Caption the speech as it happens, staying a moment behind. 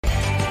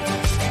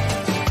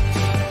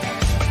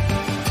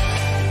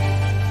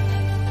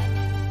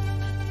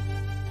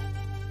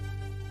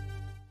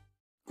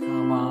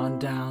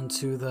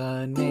to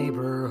the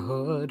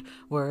neighborhood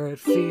where it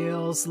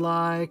feels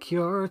like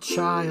your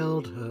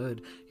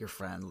childhood. Your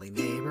friendly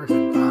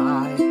neighborhood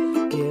buy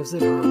gives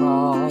it her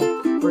all,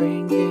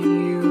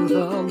 bringing you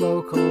the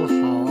local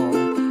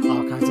haul.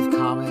 All kinds of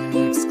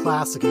comics,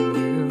 classic and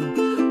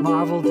new,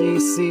 Marvel,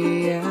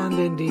 DC, and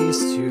indies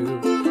too.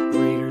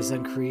 Readers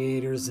and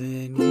creators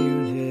in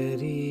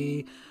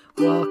unity.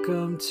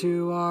 Welcome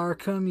to our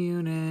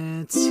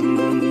community.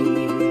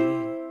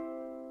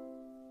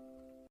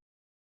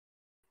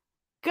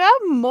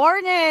 Good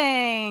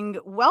morning.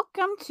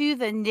 Welcome to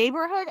the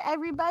neighborhood,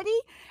 everybody,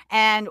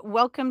 and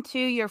welcome to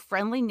your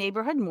friendly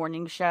neighborhood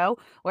morning show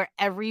where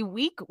every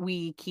week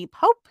we keep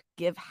hope,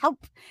 give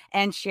help,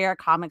 and share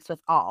comics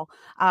with all.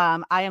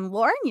 I am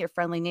Lauren, your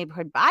friendly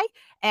neighborhood bye,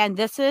 and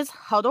this is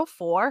Huddle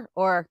 4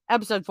 or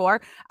episode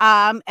 4,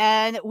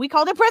 and we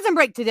called it Prison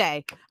Break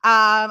today.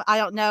 I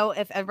don't know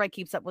if everybody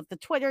keeps up with the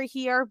Twitter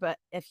here, but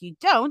if you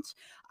don't,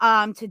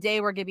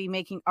 today we're going to be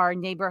making our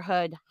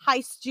neighborhood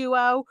heist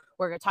duo.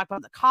 We're going to talk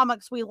about the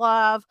comics we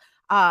love.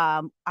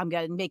 I'm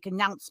going to make an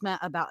announcement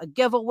about a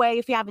giveaway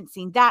if you haven't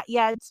seen that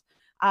yet.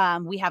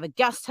 We have a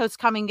guest host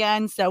coming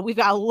in, so we've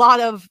got a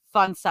lot of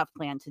fun stuff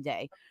planned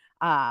today.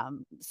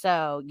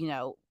 So,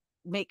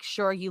 make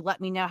sure you let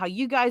me know how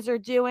you guys are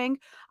doing.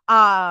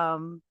 We're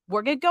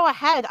going to go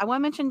ahead. I want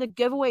to mention the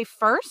giveaway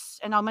first,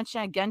 and I'll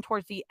mention it again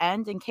towards the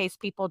end in case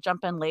people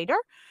jump in later.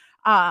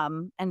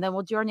 And then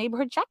we'll do our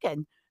neighborhood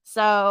check-in.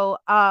 So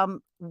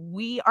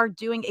we are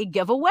doing a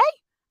giveaway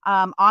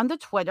on the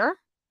Twitter.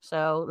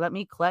 So let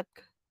me click.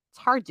 It's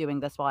hard doing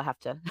this while I have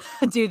to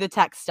do the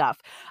tech stuff.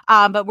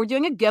 But we're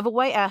doing a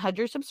giveaway at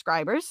 100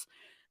 subscribers.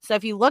 So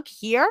if you look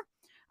here,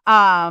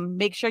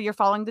 make sure you're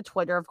following the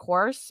Twitter, of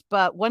course.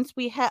 But once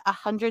we hit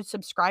 100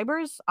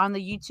 subscribers on the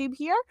YouTube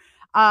here,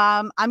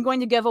 I'm going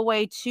to give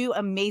away 2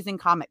 amazing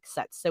comic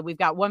sets. So we've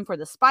got one for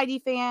the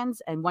Spidey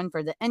fans and one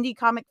for the indie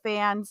comic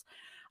fans.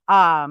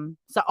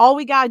 So all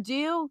we got to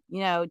do,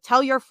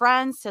 tell your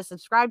friends to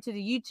subscribe to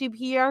the YouTube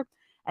here.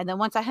 And then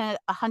once I hit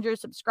 100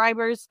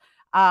 subscribers,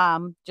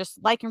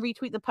 just like and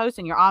retweet the post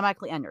and you're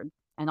automatically entered.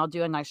 And I'll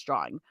do a nice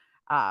drawing.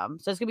 So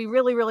it's going to be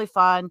really, really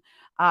fun.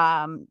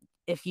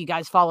 If you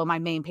guys follow my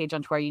main page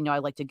on Twitter, I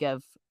like to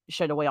give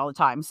shit away all the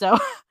time. So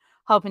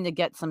hoping to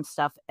get some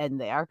stuff in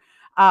there.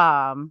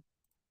 But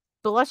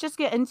let's just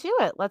get into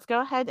it. Let's go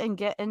ahead and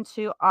get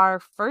into our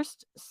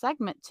first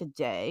segment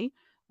today,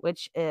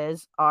 which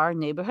is our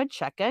neighborhood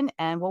check-in,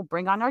 and we'll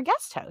bring on our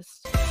guest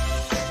host.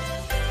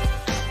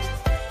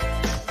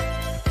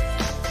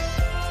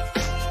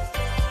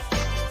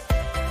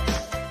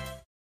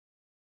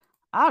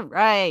 All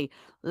right.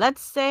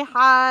 Let's say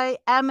hi,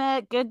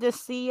 Emmett. Good to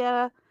see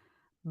you.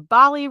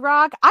 Bali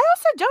Rock. I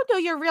also don't know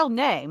your real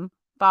name,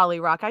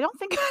 Bali Rock. I don't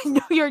think I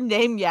know your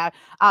name yet.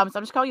 So I'm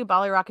just calling you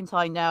Bali Rock until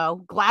I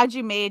know. Glad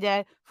you made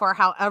it for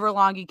however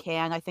long you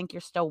can. I think you're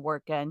still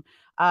working.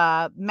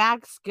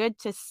 Max, good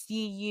to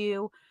see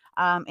you.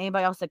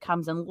 Anybody else that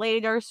comes in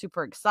later,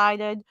 super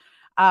excited.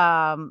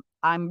 I'm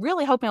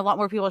really hoping a lot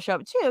more people show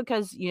up too,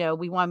 because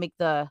we want to make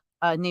the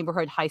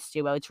neighborhood heist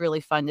duo. It's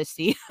really fun to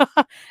see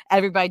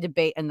everybody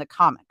debate in the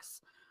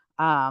comics.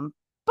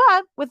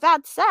 But with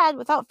that said,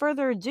 without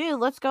further ado,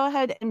 let's go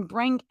ahead and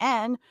bring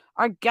in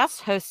our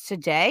guest host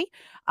today.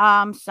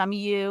 Some of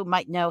you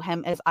might know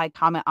him as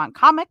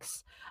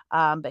ICommentOnComics,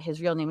 but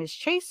his real name is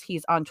Chase.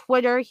 He's on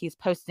Twitter. He's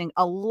posting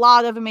a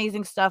lot of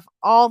amazing stuff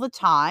all the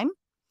time.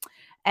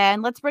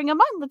 And let's bring him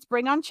on. Let's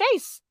bring on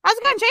Chase. How's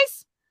it going,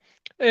 Chase?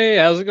 Hey,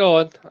 how's it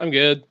going? I'm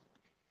good.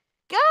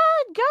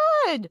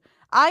 Good.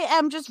 I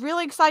am just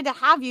really excited to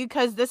have you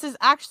because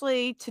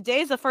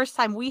today's the first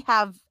time we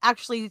have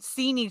actually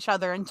seen each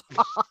other and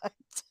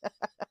talked.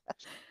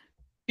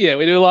 Yeah,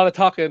 we do a lot of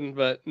talking,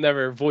 but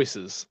never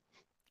voices.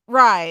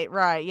 Right.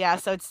 Yeah,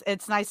 so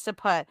it's nice to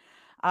put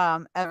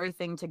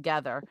everything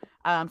together.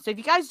 So if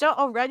you guys don't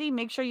already,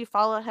 make sure you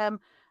follow him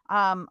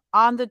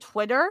on the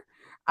Twitter.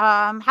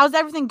 How's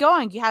everything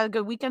going? You had a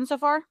good weekend so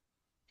far?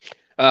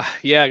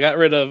 Yeah, I got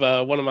rid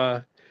of one of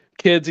my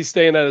kids. He's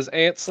staying at his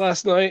aunt's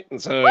last night,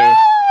 and so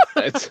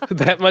it's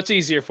that much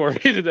easier for me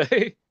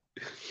today.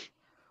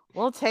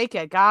 We'll take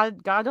it.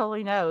 God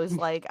only knows.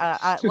 Like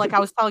I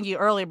was telling you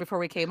earlier before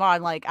we came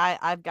on, like I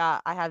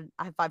have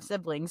 5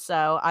 siblings,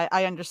 so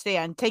I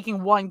understand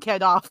taking one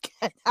kid off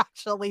can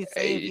actually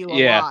save you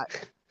a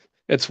lot.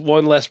 It's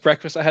one less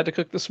breakfast I had to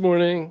cook this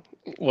morning,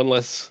 one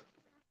less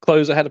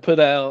clothes I had to put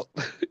out.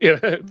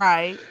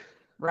 Right.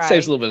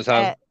 Saves a little bit of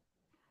time.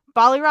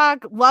 Bali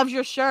Rock loves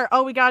your shirt.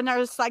 Oh, we got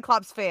another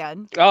Cyclops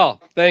fan. Oh,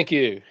 thank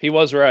you. He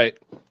was right.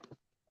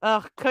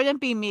 Ugh, couldn't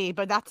be me,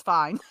 but that's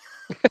fine.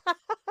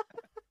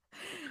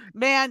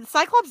 Man,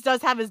 Cyclops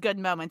does have his good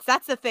moments.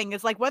 That's the thing.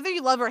 It's like whether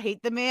you love or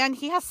hate the man,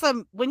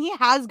 when he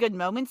has good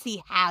moments,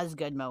 he has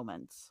good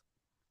moments.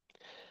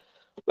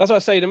 That's what I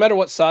say. No matter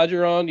what side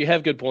you're on, you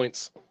have good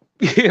points.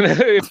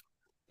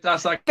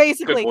 That's like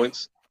basically good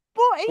points.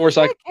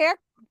 Boy,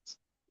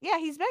 yeah,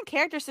 he's been a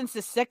character since the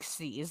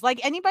 60s.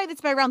 Like anybody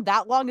that's been around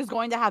that long is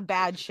going to have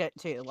bad shit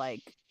too.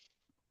 Like,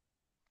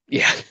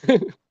 yeah,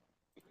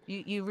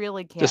 you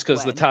really can't. Just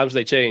because the times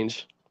they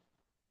change.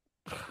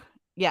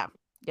 Yeah,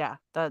 yeah,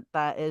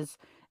 that is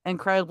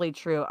incredibly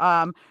true.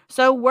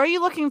 So what are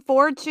you looking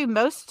forward to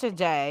most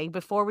today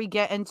before we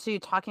get into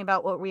talking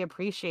about what we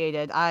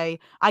appreciated? I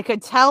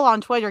could tell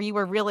on Twitter you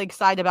were really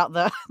excited about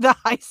the the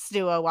ice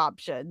duo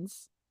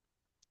options.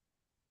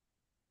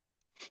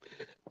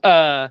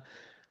 Uh,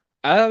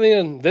 I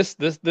mean, this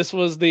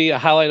was the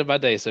highlight of my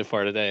day so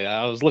far today.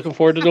 I was looking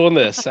forward to doing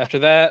this. After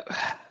that,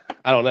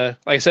 I don't know.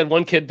 Like I said,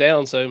 one kid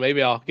down, so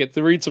maybe I'll get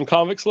to read some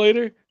comics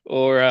later,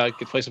 or get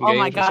to play some Oh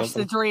my games or gosh,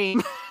 the something.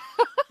 dream.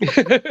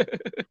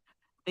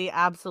 The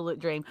absolute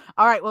dream.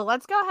 All right, well,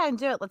 let's go ahead and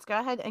do it. Let's go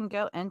ahead and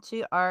go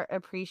into our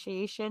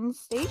appreciation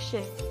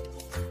station.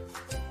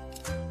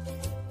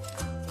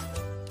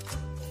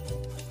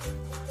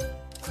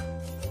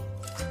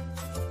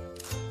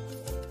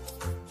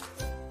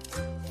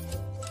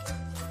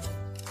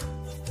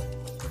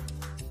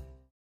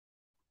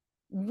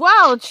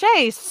 Well,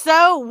 Chase,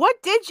 so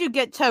what did you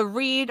get to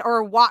read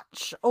or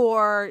watch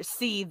or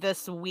see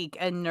this week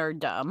in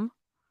nerddom?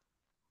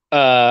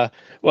 Uh,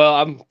 well,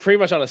 I'm pretty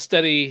much on a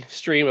steady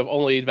stream of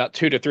only about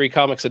 2 to 3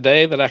 comics a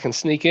day that I can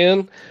sneak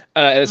in,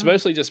 and it's Mhm.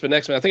 mostly just been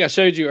X-Men. I think I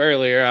showed you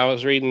earlier. I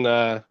was reading.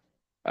 I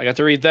got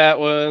to read that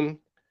one,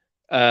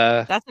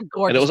 That's a and it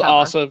gorgeous was cover.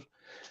 awesome.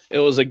 It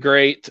was a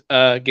great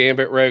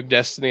Gambit Rogue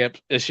Destiny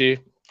issue.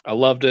 I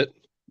loved it.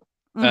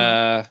 Mhm.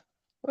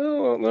 I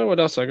don't know what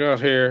else I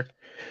got here.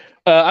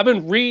 I've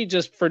been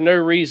just for no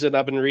reason.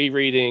 I've been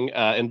rereading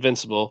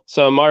Invincible,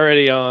 so I'm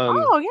already on.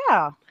 Oh,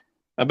 yeah.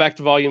 I'm back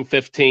to volume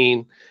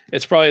 15.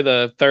 It's probably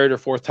the third or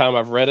fourth time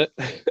I've read it.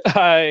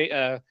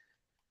 I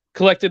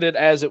collected it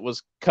as it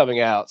was coming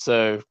out,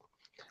 so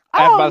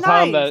Oh, by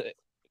nice.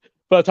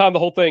 the time the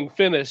whole thing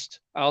finished,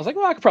 I was like,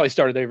 well, I could probably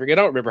start it over again.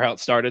 I don't remember how it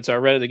started, so I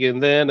read it again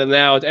then, and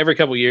now every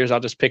couple of years I'll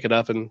just pick it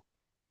up and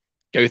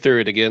go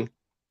through it again.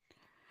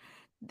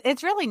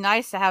 It's really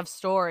nice to have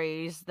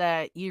stories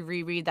that you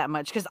reread that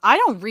much because I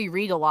don't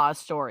reread a lot of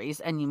stories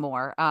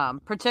anymore.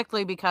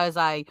 Particularly because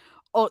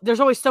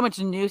there's always so much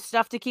new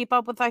stuff to keep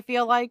up with, I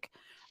feel like.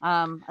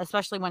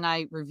 Especially when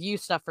I review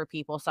stuff for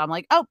people. So I'm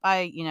like, oh,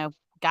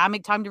 gotta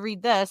make time to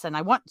read this and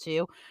I want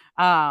to.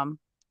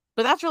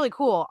 But that's really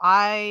cool.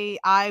 I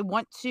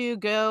want to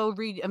go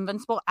read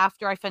Invincible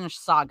after I finish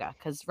Saga,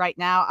 because right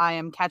now I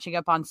am catching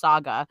up on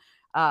Saga.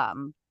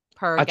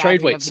 Per I trade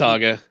Gathering weight of the Geek.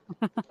 Saga.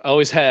 I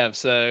always have,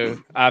 so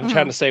I'm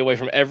trying Mhm. to stay away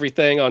from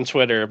everything on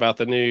Twitter about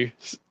the new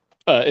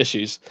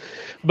issues.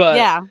 But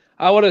Yeah.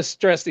 I want to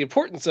stress the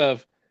importance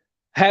of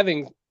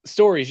having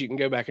stories you can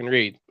go back and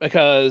read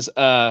because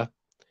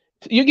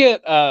you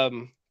get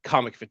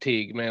comic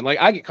fatigue, man. Like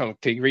I get comic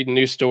fatigue reading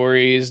new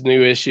stories,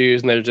 new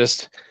issues, and they're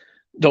just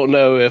don't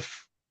know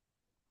if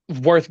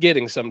worth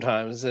getting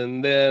sometimes.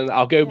 And then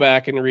I'll go Yeah.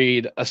 back and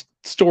read a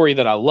story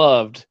that I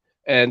loved,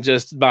 and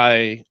just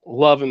my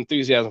love and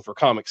enthusiasm for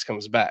comics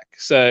comes back.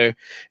 So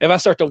if I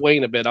start to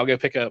wane a bit, I'll go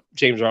pick up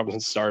James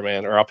Robinson's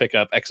Starman, or I'll pick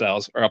up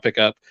Exiles, or I'll pick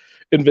up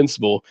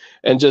Invincible,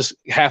 and just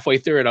halfway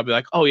through it, I'll be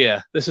like, oh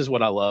yeah, this is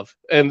what I love.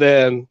 And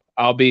then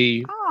I'll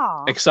be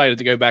Aw. excited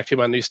to go back to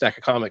my new stack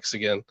of comics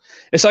again.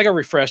 It's like a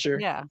refresher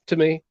Yeah. to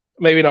me.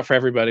 Maybe not for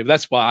everybody, but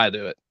that's why I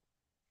do it.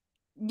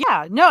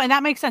 Yeah, no, and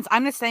that makes sense.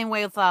 I'm the same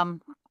way with,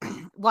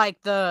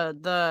 like,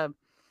 the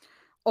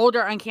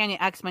older Uncanny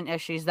X-Men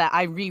issues that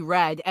I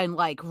reread and,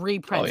 like, Oh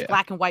reprints, yeah.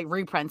 black and white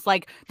reprints.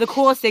 Like, the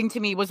coolest thing to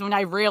me was when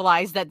I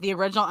realized that the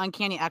original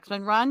Uncanny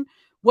X-Men run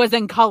was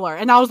in color,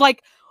 and I was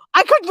like,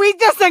 "I could read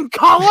this in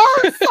color?"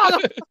 Son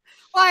of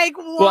like,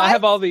 Well, I what?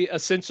 have all the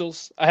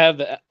essentials. I have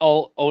the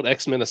all old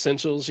X-Men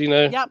essentials,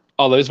 Yep.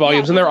 all those Yeah,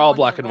 volumes, and those they're are the all ones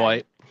I black and read.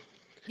 white.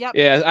 Yep.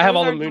 Yeah, I have Those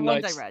all the are the Moon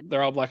ones I Knights. read.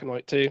 They're all black and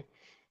white too.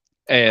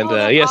 And Oh,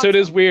 that's yeah, so it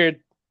is awesome. weird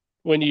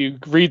when you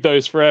read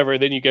those forever,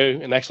 then you go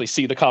and actually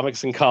see the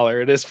comics in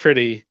color. It is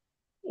pretty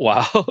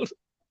wild.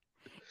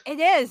 It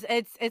is.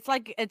 It's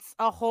like it's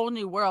a whole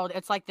new world.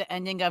 It's like the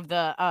ending of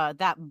the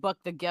that book,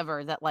 The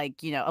Giver, that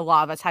like, a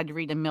lot of us had to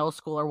read in middle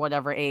school or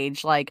whatever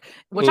age, like,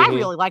 which I Hmm.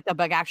 really like that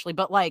book actually,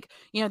 but like,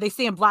 they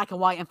see in black and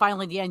white and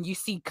finally at the end you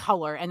see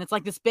color and it's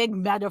like this big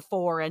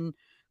metaphor and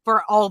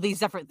for all these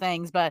different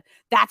things, but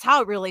that's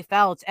how it really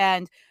felt.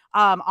 And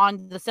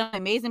on the Semi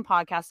Amazing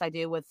podcast I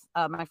do with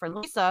my friend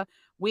Lisa,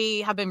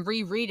 we have been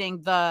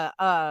rereading the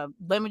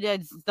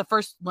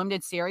first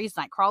limited series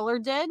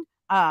Nightcrawler did,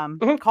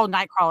 Hmm. called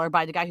Nightcrawler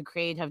by the guy who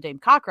created Dave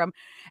Cockrum,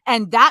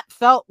 and that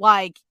felt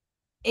like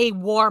a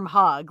warm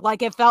hug.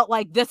 Like, it felt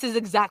like this is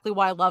exactly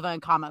why I love a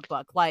comic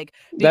book, like,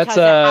 That's because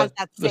it has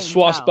that the same tone.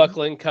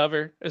 swashbuckling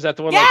cover. Is that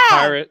the one like Yeah!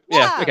 pirate? Yeah.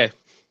 Yeah! Okay.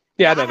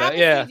 Yeah, Yeah, I I know have that. a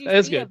Yeah,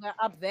 that's CGC good. of it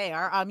up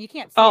there. You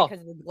can't see it Oh,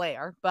 because of the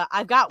glare, but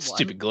I've got one,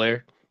 stupid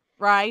glare.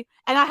 right?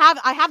 And I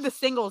have the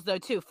singles though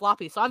too,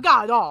 floppy, so I've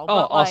got it all, Oh,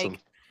 but, awesome.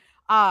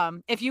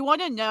 like, if you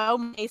want to know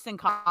Mason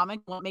Comic,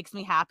 what makes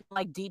me happy,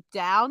 like deep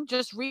down,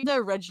 just read the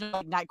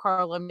original like,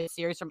 Nightcrawler limited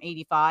series from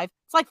 '85.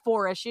 It's like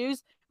 4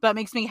 issues, but it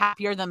makes me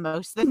happier than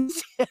most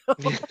things too.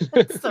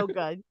 It's so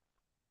good.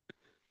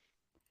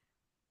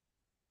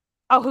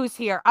 Oh, who's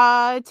here?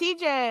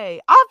 TJ.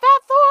 Oh,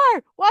 Fat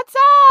Thor. What's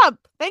up?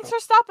 Thanks for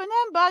stopping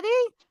in, buddy.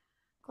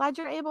 glad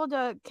you're able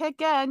to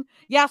kick in.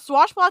 Yeah,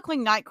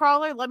 Swashbuckling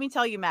Nightcrawler, let me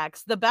tell you,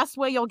 Max, the best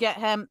way you'll get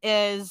him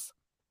is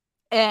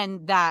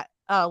in that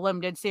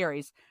limited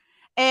series.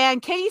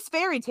 And Kitty's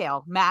Fairy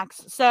Tale,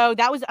 Max. So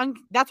that's one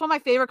of my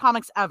favorite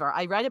comics ever.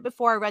 I read it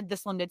before I read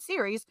this limited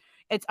series.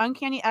 It's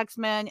Uncanny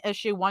X-Men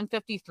issue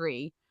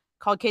 153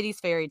 called Kitty's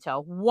Fairy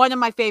Tale. One of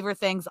my favorite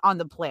things on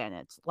the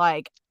planet.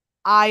 Like,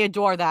 I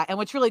adore that. And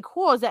what's really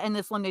cool is that in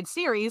this limited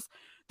series,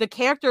 the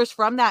characters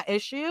from that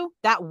issue,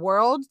 that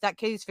world, that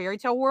Kitty's Fairy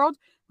Tale world,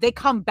 they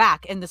come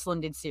back in this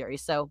limited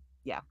series. So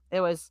yeah,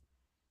 it was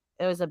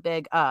a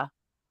big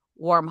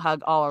warm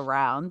hug all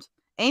around.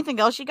 Anything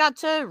else you got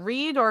to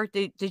read, or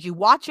did you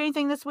watch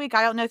anything this week?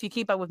 I don't know if you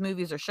keep up with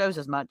movies or shows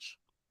as much.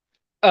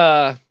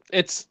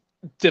 It's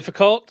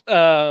difficult.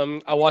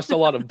 I watched a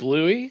lot of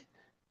Bluey.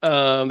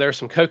 There's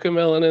some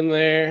Cocomelon in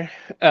there.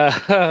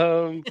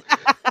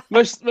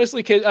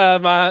 Mostly kids.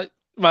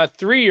 My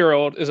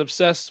 3-year-old is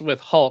obsessed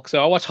with Hulk,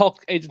 so I watch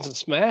Hulk Agents of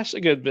Smash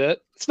a good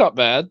bit. It's not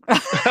bad.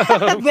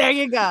 There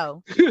you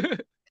go.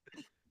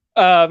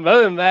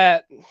 Other than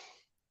that,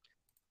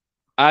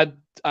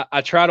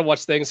 I try to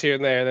watch things here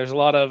and there. There's a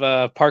lot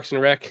of Parks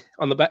and Rec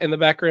in the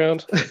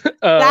background.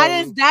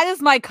 That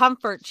is my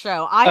comfort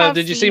show.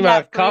 Did you see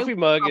my coffee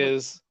mug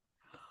is?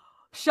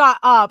 Shut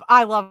up!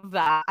 I love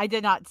that. I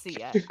did not see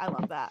it. I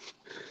love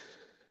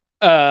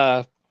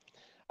that.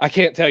 I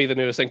can't tell you the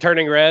newest thing.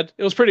 Turning Red.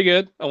 It was pretty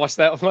good. I watched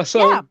that with my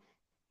son. Yeah.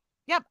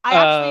 Yep. I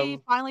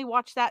actually finally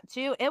watched that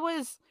too. It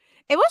was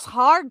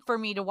hard for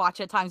me to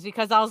watch at times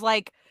because I was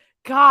like,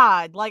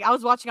 God, like I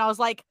was watching, I was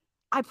like,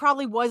 I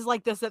probably was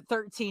like this at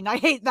 13. I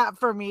hate that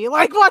for me.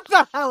 Like, what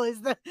the hell is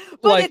this?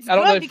 But like, it's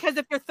good because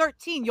if you're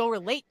 13, you'll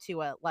relate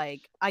to it. Like,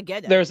 I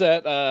get it. There's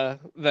that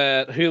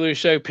Hulu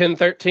show Pen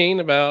 13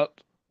 about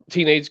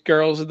teenage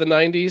girls of the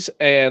 90s,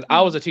 and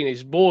I was a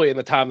teenage boy in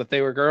the time that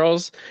they were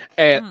girls,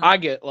 and I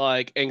get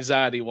like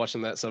anxiety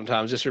watching that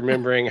sometimes, just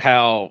remembering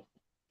how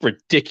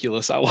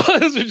ridiculous I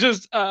was.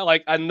 Just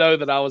like I know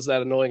that I was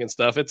that annoying and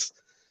stuff. It's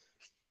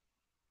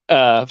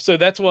so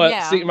that's what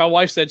my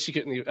wife said she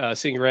couldn't.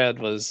 Seeing Red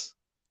was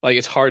like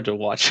it's hard to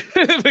watch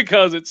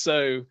because it's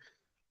so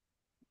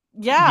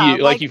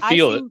you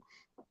feel it.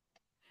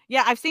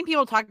 Yeah, I've seen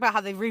people talk about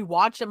how they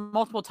rewatched it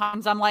multiple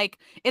times. I'm like,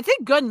 it's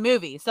a good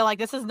movie, so like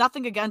this is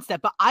nothing against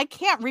it, but I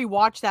can't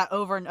rewatch that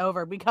over and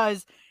over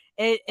because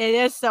it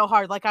is so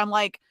hard. Like I'm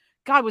like,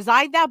 God, was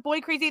I that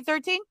boy crazy at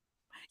 13?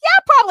 Yeah,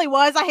 probably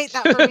was. I hate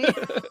that for me.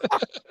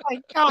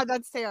 Like, God,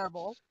 that's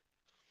terrible.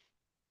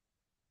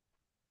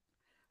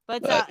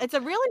 But it's a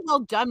really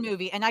well done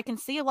movie, and I can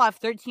see a lot of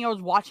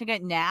 13-year-olds watching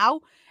it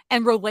now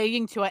and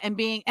relating to it and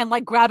being and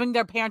like grabbing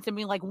their parents and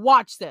being like,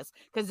 watch this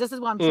because this is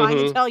what I'm trying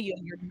to tell you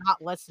and you're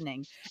not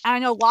listening. And I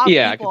know a lot of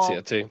people. I can see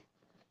it too.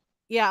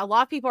 Yeah, a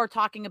lot of people are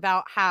talking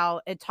about how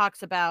it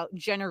talks about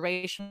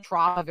generation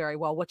trauma very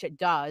well, which it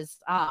does.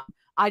 I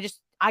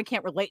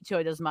can't relate to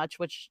it as much,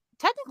 which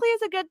technically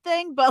is a good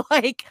thing, but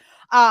like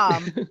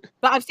but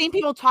I've seen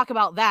people talk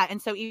about that.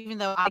 And so even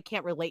though I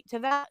can't relate to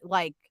that,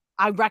 like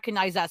I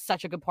recognize that's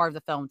such a good part of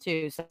the film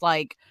too. So it's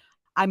like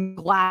I'm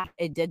glad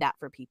it did that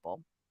for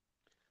people.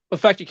 The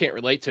fact you can't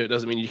relate to it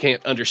doesn't mean you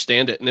can't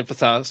understand it and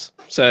empathize.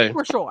 So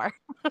for sure.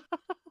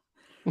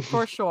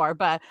 For sure.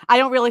 But I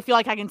don't really feel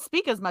like I can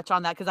speak as much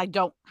on that because I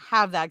don't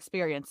have that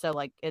experience. So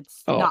like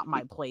it's not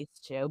my place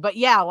to. But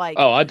yeah, like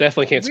I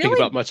definitely can't speak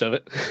about much of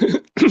it.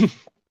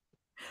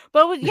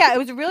 But it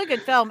was a really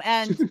good film.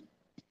 And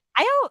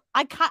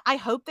I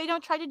hope they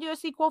don't try to do a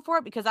sequel for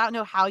it because I don't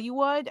know how you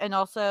would, and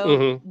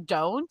also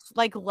don't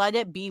like let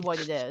it be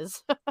what it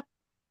is.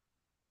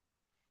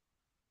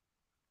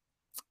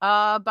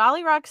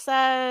 Ballyrock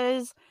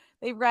says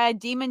they read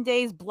Demon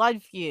Days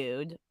Blood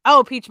Feud.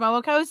 Oh, Peach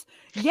Momoko's.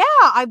 Yeah,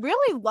 I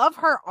really love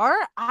her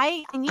art.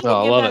 I need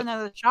to give that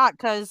another shot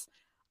because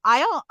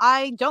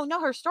I don't know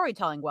her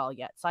storytelling well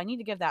yet, so I need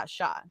to give that a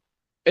shot.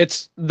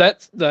 It's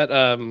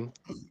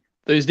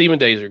those Demon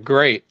Days are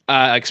great,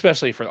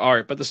 especially for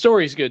art, but the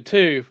story's good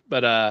too.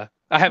 But I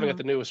haven't got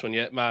the newest one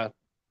yet. My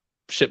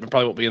shipment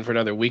probably won't be in for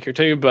another week or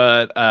two,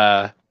 but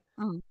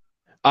I'm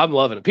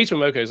loving it. Peach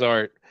Momoko's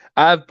art.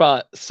 I've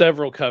bought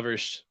several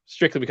covers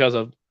strictly because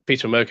of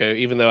Peach Momoko,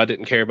 even though I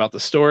didn't care about the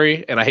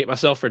story, and I hate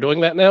myself for doing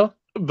that now.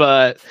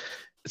 But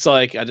it's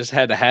like I just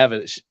had to have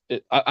it.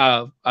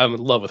 I'm in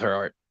love with her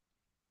art.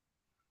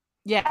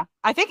 Yeah,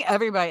 I think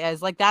everybody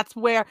is. Like that's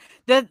where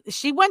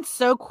she went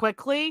so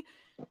quickly.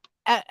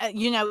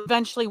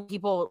 Eventually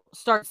people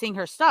start seeing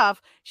her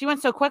stuff. She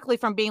went so quickly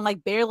from being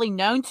like barely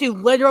known to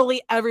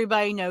literally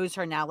everybody knows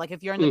her now. Like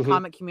if you're in the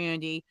comic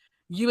community,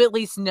 you at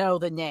least know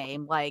the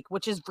name, like,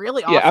 which is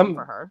really awesome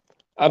for her.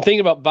 I'm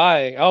thinking about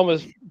buying. I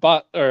almost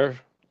bought or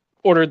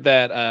ordered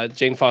that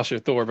Jane Foster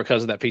Thor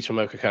because of that Peach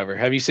Momoko cover.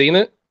 Have you seen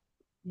it?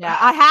 Yeah,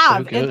 I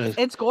have. So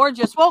it's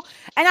gorgeous. Well,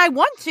 and I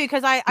want to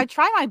because I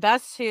try my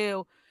best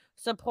to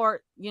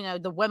support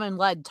the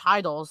women-led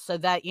titles so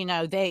that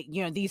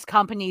these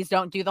companies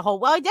don't do the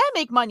whole I didn't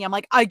make money. I'm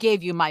like, I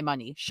gave you my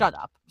money, shut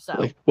up.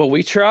 So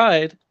we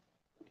tried.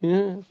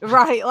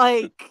 Right,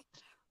 like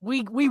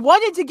we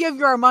wanted to give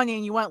you our money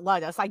and you wouldn't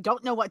let us. I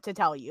don't know what to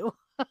tell you.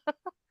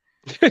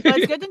 But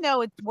it's good to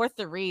know it's worth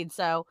the read.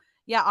 So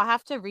yeah, I'll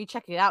have to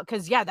recheck it out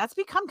because that's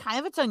become kind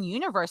of its own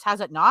universe, has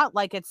it not?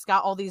 Like it's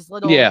got all these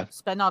little Yeah.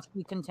 spinoffs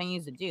he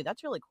continues to do.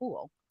 That's really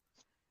cool.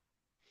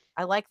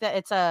 I like that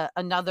it's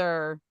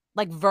another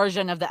like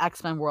version of the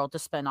X-Men world to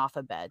spin off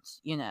a bit.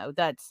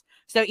 That's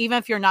so even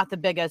if you're not the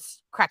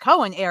biggest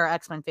Krakoan era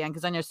X-Men fan,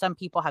 because I know some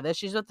people have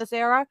issues with this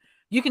era,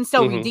 you can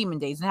still read Demon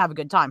Days and have a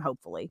good time,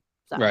 hopefully.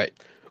 So. Right.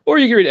 Or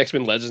you can read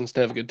X-Men Legends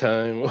to have a good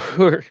time.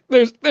 Or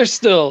there's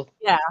still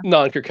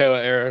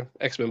non-Krakoa era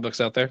X-Men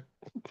books out there.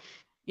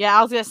 Yeah,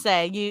 I was gonna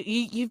say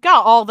you've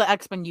got all the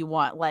X-Men you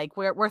want. Like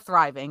we're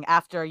thriving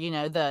after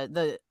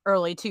the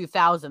early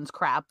 2000s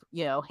crap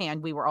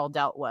hand we were all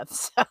dealt with.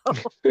 So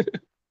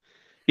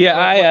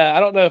yeah, I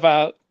don't know if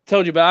I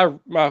told you, but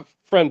my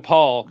friend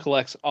Paul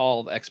collects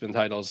all the X-Men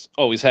titles.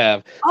 Always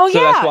have. Oh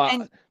so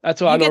yeah,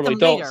 that's why I normally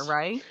don't. Later,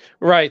 right?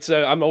 Right.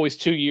 So I'm always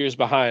 2 years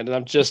behind, and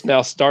I'm just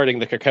now starting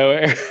the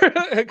Krakoa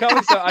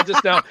era. So I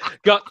just now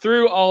got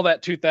through all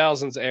that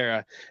 2000s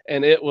era,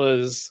 and it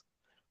was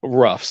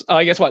rough.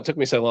 I guess why it took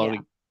me so long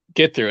to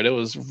get through it. It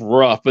was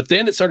rough, but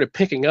then it started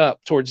picking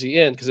up towards the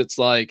end because it's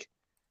like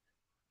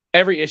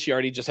every issue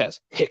already just has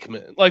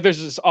Hickman. Like there's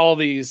just all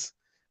these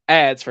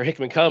ads for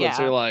Hickman Comics.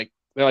 They're like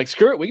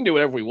screw it, we can do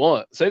whatever we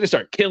want. So they just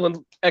start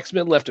killing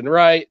X-Men left and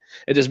right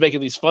and just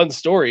making these fun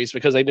stories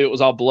because they knew it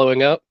was all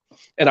blowing up.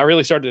 And I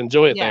really started to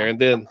enjoy it there. And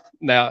then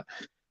now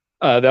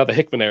the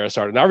Hickman era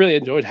started. And I really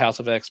enjoyed House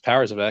of X,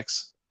 Powers of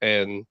X,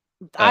 and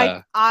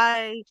I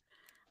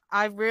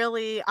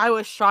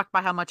was shocked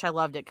by how much I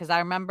loved it because I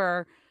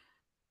remember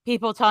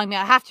people telling me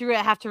I have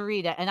to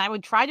read it, and I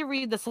would try to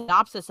read the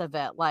synopsis of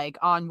it like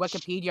on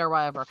Wikipedia or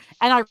whatever,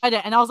 and I read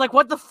it and I was like,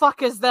 what the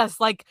fuck is this?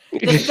 Like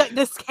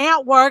this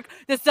can't work,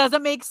 this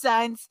doesn't make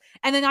sense.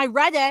 And then I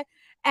read it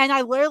and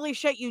I literally,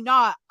 shit you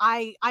not,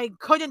 I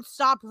couldn't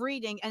stop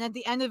reading, and at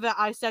the end of it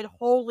I said,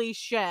 holy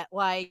shit,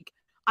 like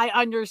I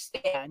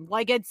understand.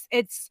 Like it's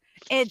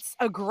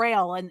a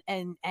grail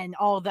and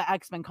all the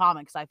X-Men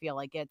comics. I feel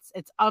like it's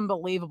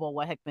unbelievable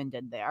what Hickman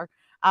did there.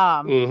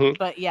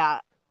 But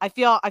yeah, I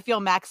feel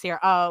Max here.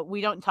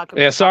 We don't talk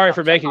about. Yeah, sorry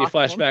for making you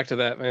flash back to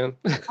that, man.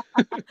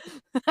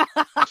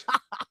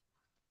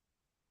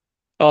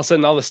 All of a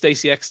sudden, all the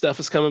Stacy X stuff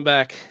is coming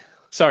back.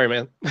 Sorry,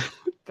 man.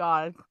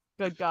 God,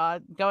 good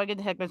God, going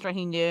into Hickman's where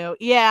he knew.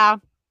 Yeah.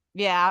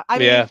 I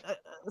mean,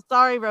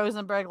 sorry,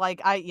 Rosenberg. Like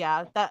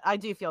I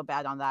do feel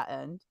bad on that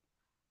end,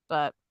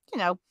 but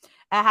it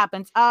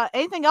happens.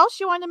 Anything else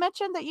you wanted to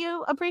mention that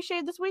you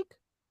appreciated this week?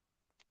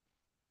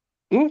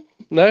 No,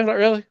 not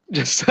really.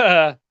 Just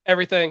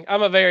everything.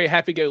 I'm a very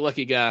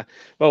happy-go-lucky guy.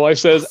 My wife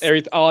says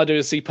all I do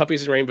is see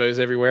puppies and rainbows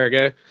everywhere I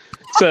go.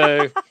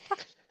 So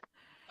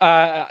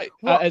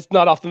it's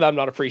not often that I'm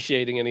not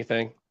appreciating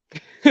anything.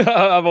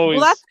 I'm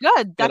always. Well, that's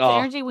good. That's the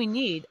energy we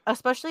need,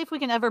 especially if we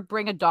can ever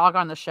bring a dog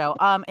on the show.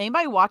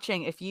 Anybody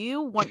watching, if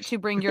you want to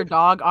bring your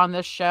dog on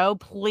this show,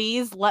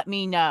 please let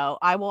me know.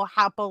 I will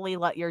happily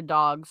let your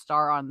dog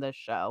star on this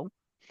show.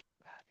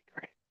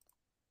 Great.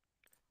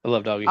 I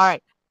love doggies. All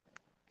right.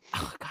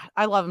 Oh God,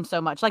 I love him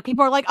so much. Like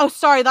people are like, "Oh,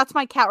 sorry, that's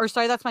my cat," or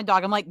 "Sorry, that's my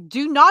dog." I'm like,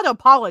 "Do not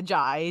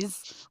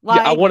apologize." Like,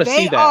 I want to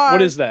see that.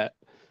 What is that?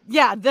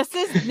 Yeah, this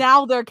is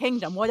now their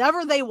kingdom.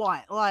 Whatever they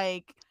want.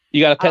 Like,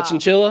 you got a pet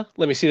chinchilla?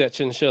 Let me see that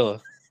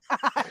chinchilla.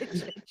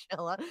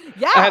 Chinchilla.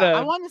 Yeah,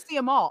 I want to see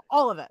them all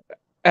of it.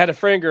 I had a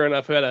friend growing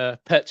up who had a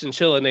pet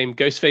chinchilla named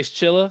Ghostface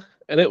Chilla,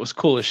 and it was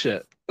cool as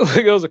shit.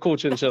 Like it was a cool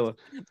chinchilla.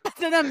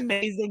 That's an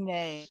amazing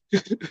name.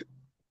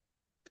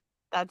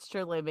 That's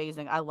truly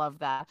amazing. I love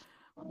that.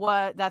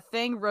 What that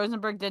thing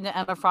Rosenberg did to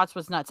Emma Frost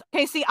was nuts.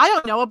 Okay, see, I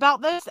don't know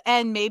about this,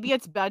 and maybe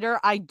it's better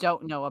I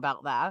don't know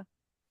about that.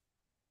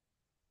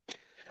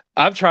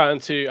 I'm trying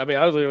to. I mean,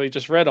 I literally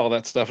just read all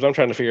that stuff, and I'm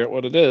trying to figure out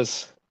what it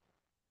is.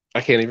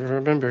 I can't even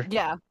remember.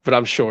 Yeah, but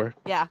I'm sure.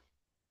 Yeah,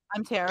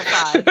 I'm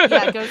terrified.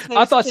 Yeah,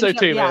 I thought so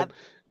too, man.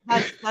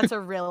 That's a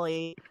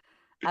really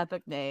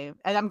epic name,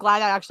 and I'm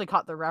glad I actually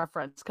caught the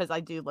reference because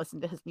I do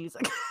listen to his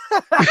music.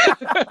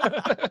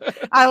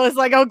 I was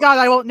like, oh God,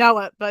 I won't know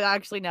it, but I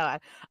actually know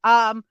it.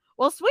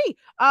 Well, sweet.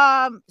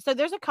 So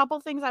there's a couple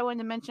things I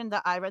wanted to mention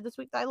that I read this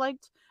week that I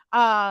liked.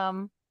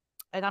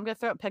 And I'm gonna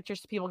throw up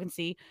pictures so people can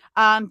see.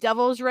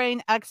 Devil's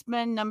Reign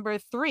X-Men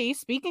 #3.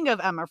 Speaking of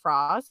Emma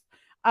Frost,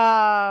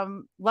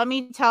 let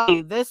me tell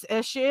you, this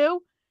issue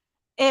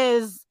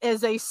is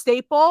a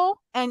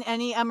staple in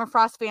any Emma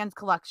Frost fans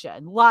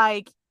collection.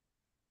 Like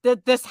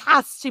this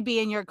has to be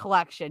in your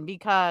collection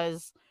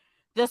because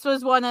this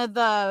was one of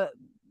the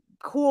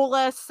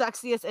coolest,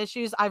 sexiest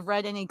issues I've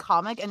read in a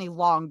comic in a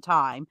long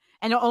time,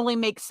 and it only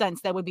makes sense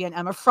that would be an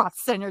Emma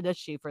Frost centered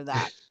issue for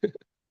that.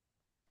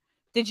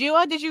 Did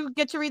you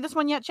get to read this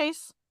one yet,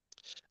 Chase?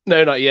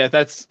 No, not yet.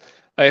 That's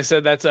like I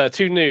said, that's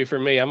too new for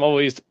me. I'm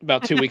always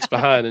about 2 weeks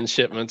behind in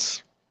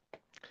shipments.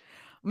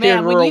 Man, here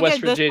in rural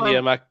West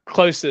Virginia, my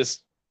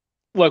closest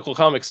local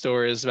comic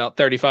store is about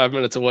 35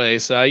 minutes away,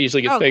 so I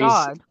usually get things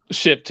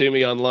shipped to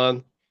me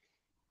online.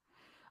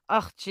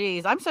 Oh,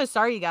 geez. I'm so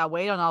sorry you got to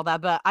wait on all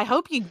that, but I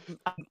hope you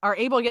are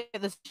able to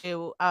get this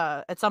issue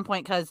at some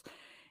point because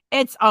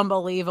it's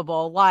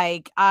unbelievable.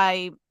 Like,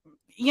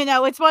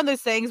 it's one of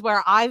those things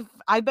where I've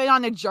been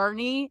on a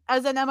journey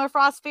as an Emma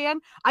Frost fan.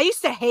 I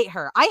used to hate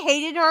her. I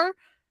hated her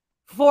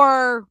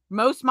for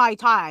most of my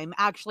time,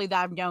 actually,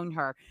 that I've known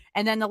her.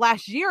 And then the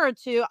last year or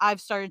two, I've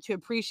started to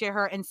appreciate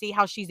her and see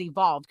how she's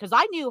evolved. Because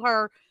I knew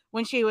her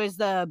when she was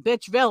the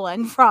bitch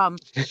villain from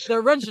the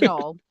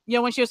original,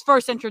 when she was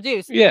first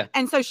introduced. Yeah.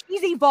 And so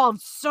she's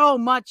evolved so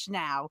much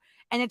now.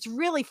 And it's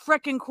really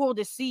freaking cool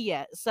to see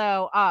it.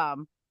 So,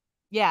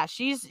 yeah,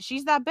 she's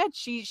that bitch.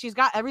 She's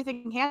got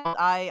everything handled.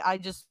 I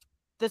just,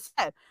 this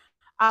it.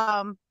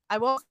 I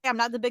will say I'm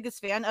not the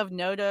biggest fan of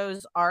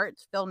Noto's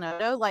art, Phil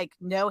Noto. Like,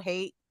 no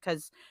hate,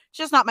 because it's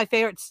just not my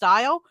favorite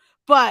style.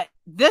 But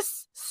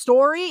this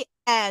story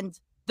and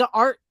the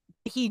art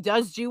he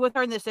does do with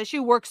her in this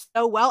issue works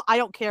so well. I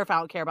don't care if I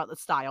don't care about the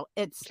style.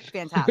 It's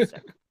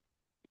fantastic.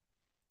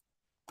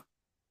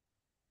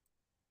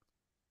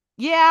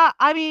 Yeah,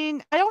 I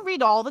mean, I don't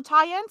read all the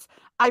tie-ins.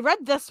 I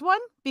read this one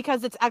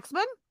because it's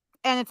X-Men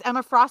and it's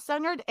Emma Frost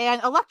centered,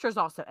 and Elektra's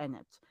also in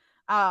it.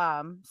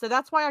 So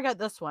that's why I got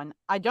this one.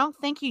 I don't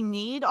think you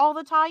need all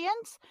the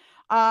tie-ins.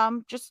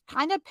 Just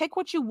kind of pick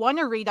what you want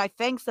to read. I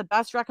think's the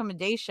best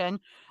recommendation.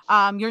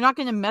 You're not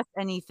going to miss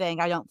anything,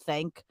 I don't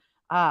think.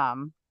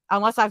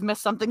 Unless I've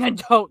missed something I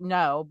don't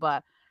know,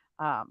 but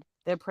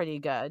they're pretty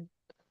good.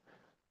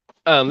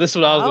 This is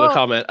what I was going to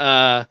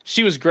comment.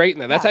 She was great in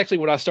that. That's actually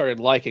when I started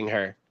liking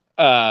her.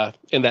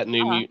 In that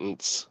New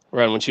Mutants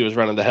run when she was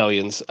running the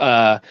Hellions.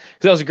 Because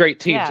that was a great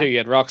team too. You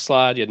had Rock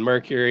Slide, you had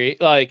Mercury,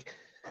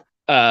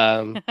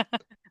 and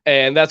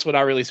that's when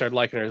I really started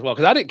liking her as well.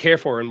 Because I didn't care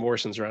for her in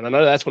Morrison's run. I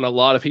know that's when a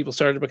lot of people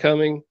started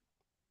becoming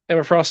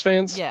Emma Frost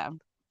fans. Yeah.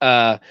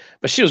 But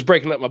she was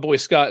breaking up my boy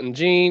Scott and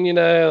Jean.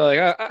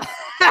 I'm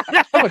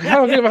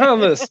getting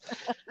behind this.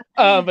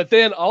 But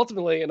then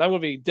ultimately, and I'm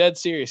going to be dead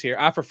serious here,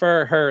 I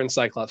prefer her and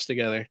Cyclops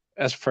together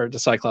as preferred to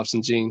Cyclops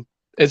and Jean.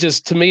 It's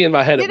just, to me, in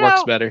my head, it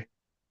works better.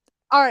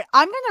 All right,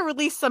 I'm going to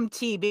release some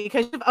tea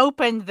because you've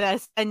opened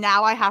this and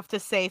now I have to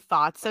say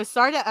thoughts. So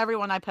sorry to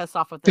everyone I piss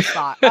off with this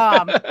thought.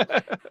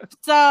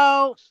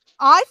 So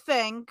I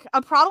think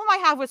a problem I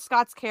have with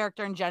Scott's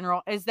character in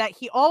general is that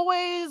he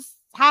always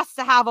has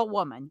to have a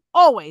woman.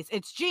 Always.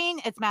 It's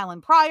Jean, it's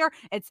Madeline Pryor,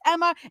 it's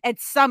Emma,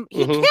 it's some.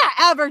 He can't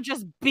ever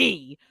just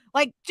be.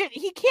 Like,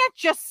 he can't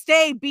just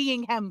stay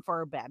being him for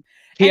a bit.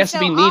 He has to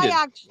be needed.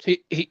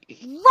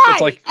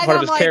 It's like part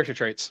of his character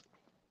traits.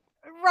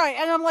 Right.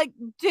 And I'm like,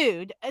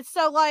 dude.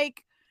 So,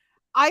 like,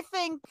 I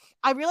think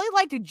I really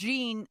liked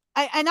Jean.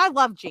 And I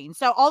love Jean.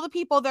 So, all the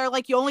people there,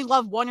 like, you only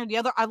love one or the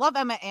other. I love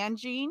Emma and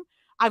Jean.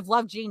 I've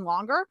loved Jean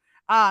longer.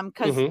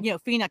 Because,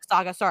 Phoenix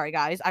Saga. Sorry,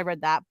 guys. I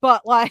read that.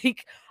 But,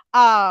 like,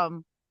 I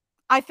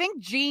think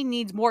Jean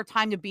needs more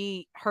time to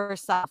be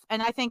herself.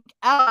 And I think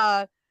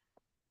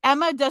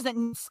Emma doesn't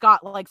need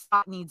Scott like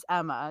Scott needs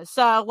Emma.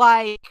 So,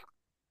 like,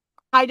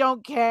 I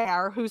don't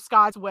care who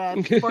Scott's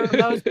with for the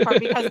most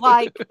part because,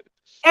 like,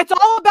 it's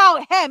all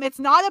about him. It's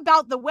not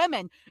about the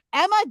women.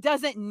 Emma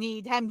doesn't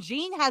need him.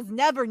 Jean has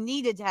never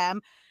needed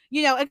him,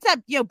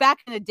 except, back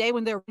in the day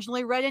when they were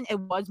originally written, it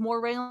was more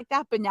written like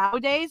that. But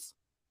nowadays,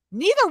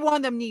 neither one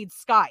of them needs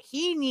Scott.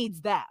 He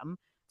needs them.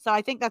 So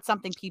I think that's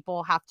something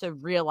people have to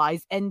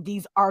realize in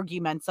these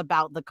arguments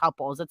about the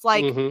couples. It's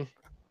like,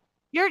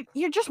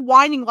 you're just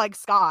whining like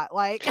Scott.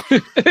 Like,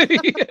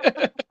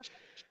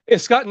 yeah,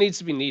 Scott needs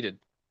to be needed.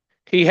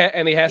 He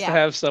has to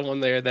have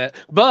someone there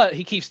but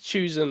he keeps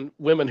choosing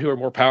women who are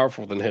more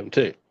powerful than him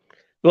too.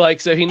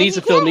 Like, so he needs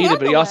to feel needed,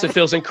 but he also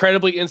feels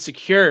incredibly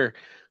insecure.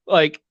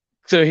 Like,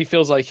 so he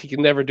feels like he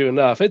can never do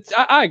enough.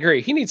 I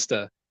agree. He needs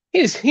to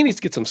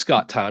get some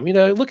Scott time.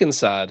 Look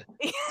inside,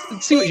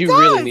 see what you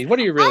really need. What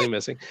are you really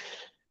missing?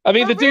 I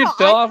mean, the dude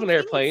fell off an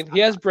airplane. He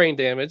has brain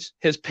damage.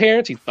 His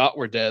parents, he thought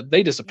were dead.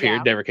 They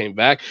disappeared, never came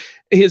back.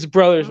 His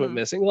brothers went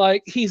missing.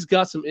 Like, he's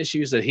got some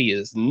issues that he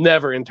has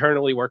never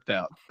internally worked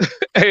out.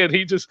 And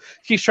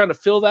he's trying to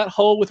fill that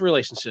hole with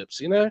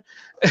relationships,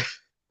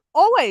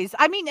 Always.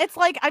 I mean, it's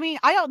like, I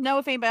don't know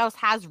if anybody else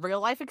has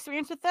real life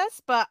experience with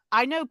this, but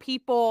I know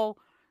people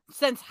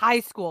since high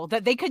school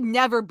that they could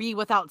never be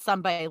without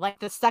somebody. Like,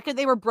 the second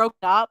they were broken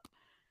up,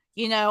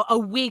 a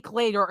week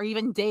later or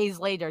even days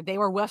later, they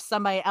were with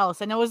somebody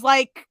else. And it was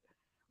like,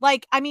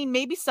 I mean,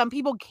 maybe some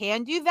people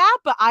can do that,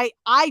 but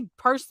I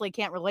personally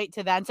can't relate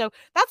to that. And so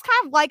that's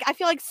kind of like, I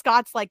feel like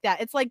Scott's like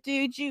that. It's like,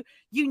 dude, you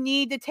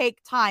need to take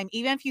time.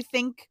 Even if you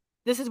think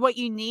this is what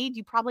you need,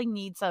 you probably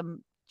need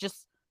some,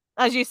 just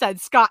as you said,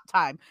 Scott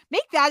time.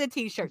 Make that a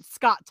t-shirt,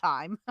 Scott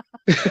time.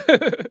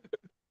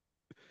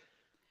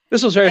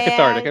 This was very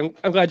cathartic.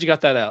 I'm glad you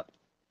got that out.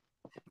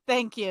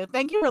 Thank you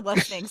for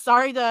listening.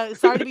 Sorry to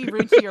be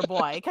rude to your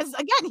boy, because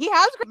again, he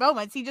has great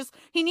moments.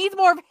 He needs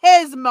more of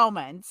his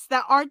moments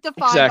that aren't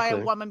defined by a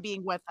woman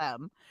being with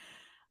him.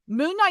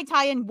 Moon Knight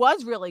tie-in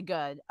was really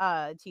good.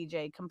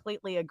 TJ,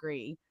 completely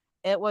agree.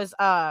 It was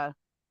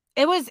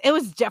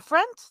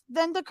different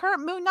than the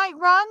current Moon Knight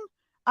run.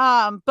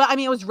 But I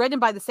mean, it was written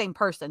by the same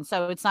person,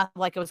 so it's not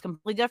like it was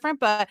completely different,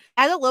 but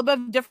had a little bit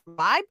of a different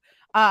vibe.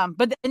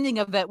 But the ending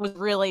of it was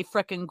really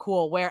freaking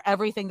cool, where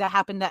everything that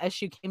happened that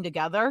issue came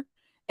together.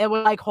 It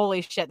was like,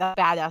 holy shit, that's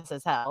badass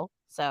as hell.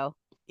 So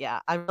yeah,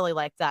 I really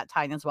like that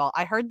tie-in as well.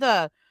 I heard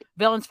the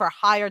Villains for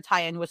Hire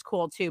tie-in was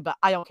cool too, but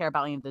I don't care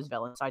about any of those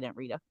villains, so I didn't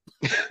read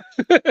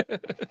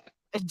it.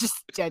 I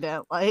just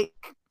didn't like.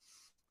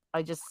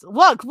 I just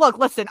look,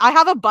 listen, I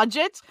have a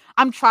budget.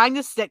 I'm trying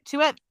to stick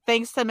to it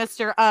thanks to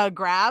Mr.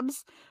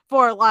 Grabs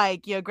for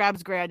like,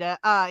 Grabs Granda.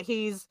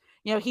 He's,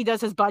 he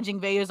does his budging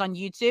videos on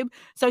YouTube.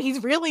 So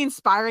he's really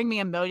inspiring me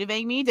and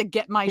motivating me to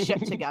get my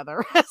shit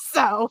together.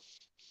 So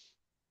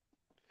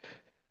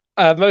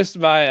most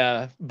of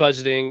my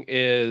budgeting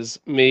is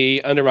me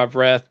under my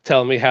breath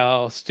telling me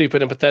how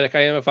stupid and pathetic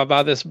I am if I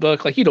buy this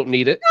book. Like, you don't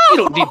need it. You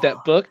don't need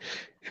that book.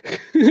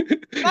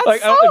 That's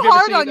like, so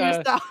hard on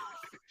yourself.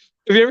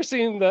 Have you ever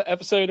seen the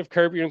episode of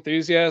Curb Your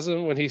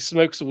Enthusiasm when he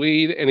smokes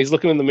weed and he's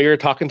looking in the mirror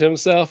talking to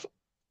himself?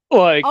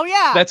 Like, oh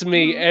yeah, that's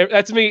me.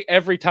 That's me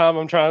every time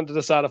I'm trying to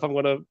decide if I'm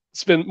going to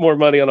spend more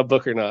money on a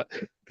book or not.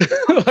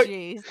 Oh,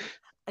 jeez,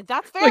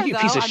 that's fair. Like, you though.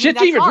 piece of I shit.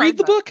 mean, Do you even hard, read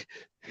the but...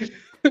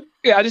 book?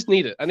 Yeah, I just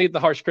need it. I need the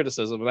harsh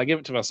criticism, and I give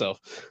it to myself.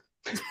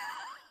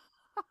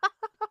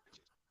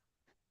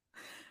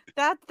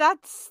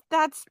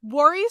 That's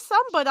worrisome,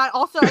 but I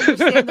also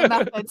understand the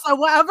method. So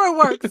whatever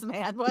works,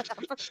 man.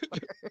 Whatever works.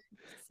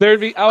 I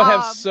would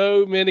have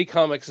so many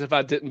comics if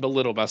I didn't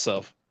belittle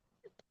myself.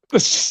 I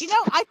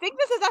think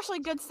this is actually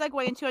a good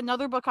segue into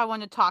another book I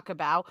want to talk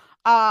about.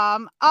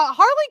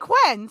 Harley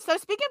Quinn. So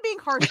speaking of being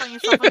harsh on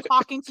yourself and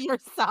talking to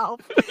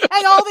yourself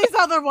and all these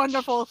other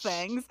wonderful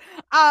things.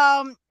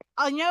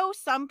 I know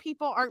some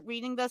people aren't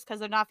reading this because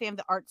they're not a fan of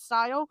the art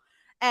style,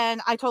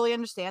 and I totally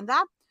understand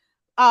that.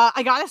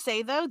 I gotta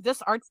say though,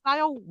 this art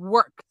style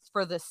works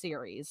for this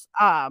series.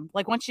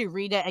 Like once you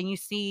read it and you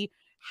see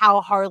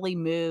how Harley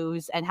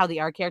moves and how the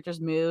art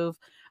characters move,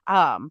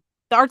 the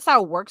art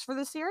style works for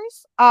this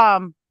series.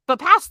 But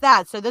past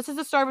that, so this is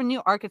the start of a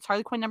new arc. It's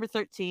Harley Quinn number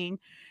 13,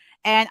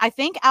 and I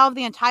think out of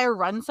the entire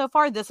run so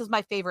far, this is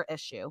my favorite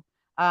issue.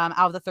 Out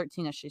of the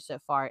 13 issues so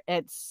far,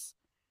 it's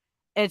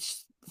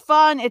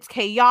fun, it's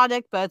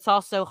chaotic, but it's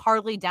also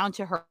Harley down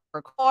to her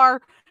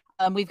core.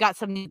 We've got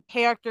some new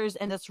characters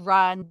in this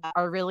run that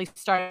are really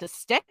starting to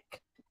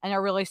stick and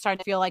are really starting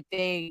to feel like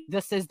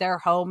this is their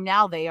home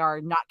now. They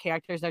are not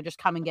characters. They're just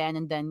coming in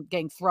and then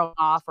getting thrown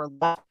off or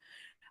left.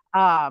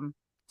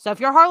 So if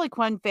you're a Harley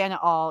Quinn fan at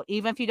all,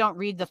 even if you don't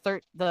read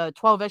the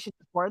 12 issues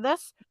before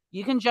this,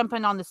 you can jump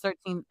in on this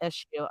 13th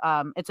issue.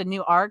 It's a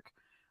new arc.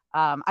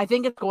 I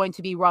think it's going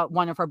to be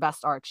one of her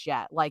best arcs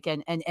yet, like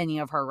in any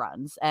of her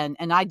runs. And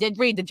I did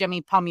read the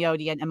Jimmy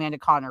Palmiotti and Amanda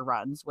Conner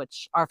runs,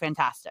 which are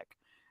fantastic.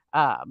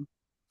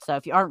 So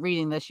if you aren't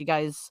reading this, you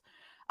guys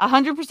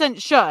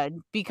 100% should,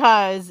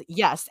 because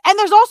yes. And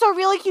there's also a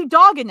really cute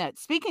dog in it.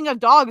 Speaking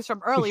of dogs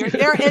from earlier,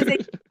 there is a dog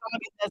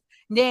in this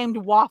named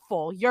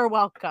Waffle. You're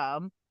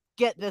welcome.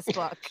 Get this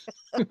book.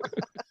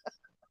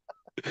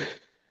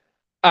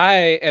 I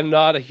am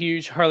not a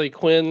huge Harley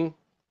Quinn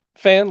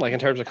fan, like in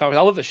terms of comics.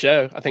 I love the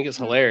show. I think it's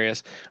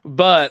hilarious.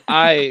 But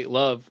I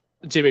love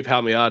Jimmy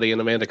Palmiotti and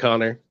Amanda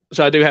Conner.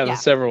 So I do have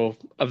several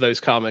of those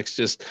comics.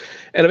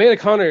 And Amanda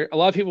Conner,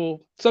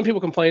 some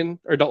people complain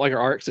or don't like her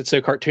arcs. It's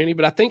so cartoony,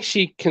 but I think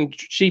she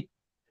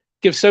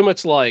gives so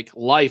much like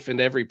life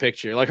into every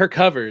picture. Like her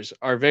covers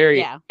are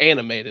very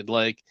animated.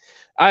 Like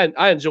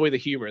I enjoy the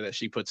humor that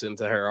she puts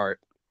into her art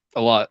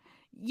a lot.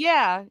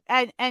 Yeah,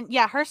 and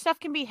yeah, her stuff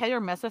can be hit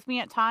or miss with me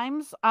at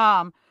times.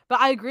 But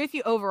I agree with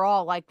you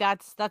overall. Like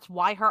that's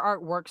why her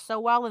art works so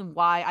well and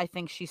why I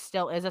think she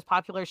still is as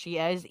popular as she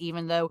is,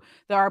 even though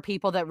there are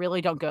people that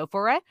really don't go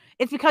for it.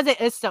 It's because it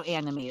is so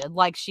animated.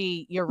 Like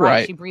you're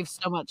right. She breathes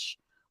so much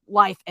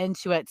life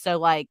into it. So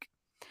like,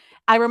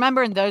 I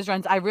remember in those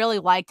runs, I really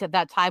liked at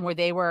that time where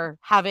they were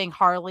having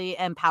Harley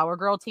and Power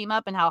Girl team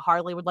up and how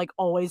Harley would like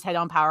always hit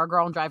on Power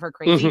Girl and drive her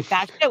crazy.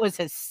 That shit was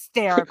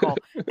hysterical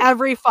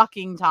every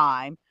fucking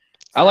time.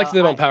 So I liked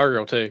them on Power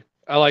Girl too.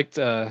 I liked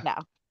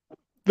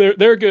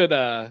they're a good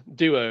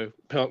duo,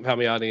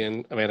 Palmiotti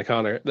and Amanda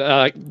Conner.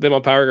 Them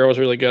on Power Girl was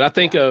really good. I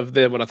think of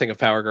them when I think of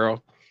Power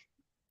Girl.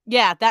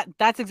 Yeah,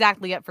 that's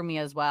exactly it for me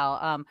as well.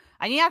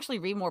 I need to actually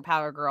read more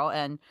Power Girl,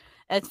 and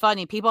it's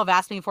funny. People have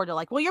asked me before, they're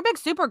like, well, you're a big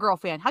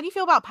Supergirl fan. How do you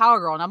feel about Power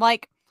Girl? And I'm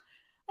like,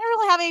 I don't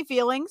really have any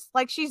feelings.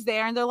 Like, she's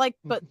there. And they're like,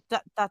 but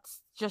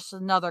that's just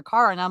another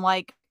car. And I'm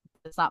like,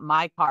 it's not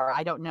my car.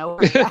 I don't know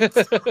her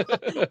yet.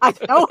 I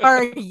know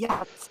her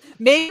yet.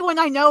 Maybe when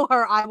I know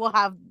her, I will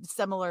have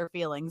similar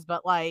feelings.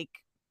 But like,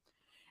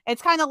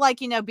 it's kind of like,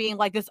 being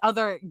like this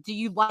other, do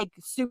you like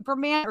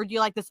Superman or do you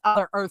like this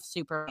other Earth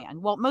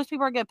Superman? Well, most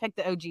people are going to pick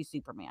the OG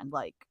Superman.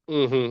 Like,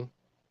 so.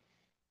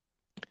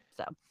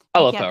 I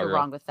love can't Power go Girl.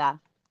 wrong with that.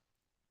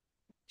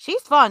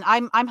 She's fun.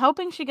 I'm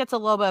hoping she gets a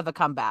little bit of a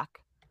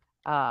comeback.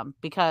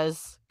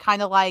 Because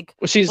kind of like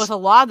with a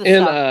lot of the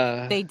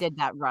stuff, they did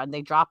that run.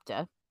 They dropped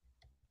it.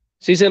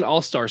 She's in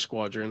All-Star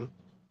Squadron.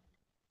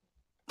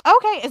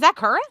 Okay, is that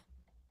current?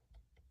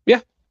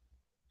 Yeah.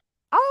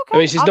 Oh, okay. I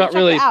mean, she's not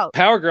really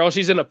Power Girl.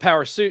 She's in a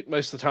power suit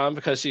most of the time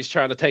because she's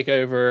trying to take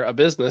over a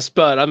business.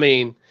 But I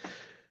mean,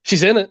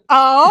 she's in it.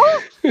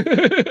 Oh. No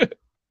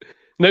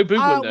boob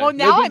window. Well,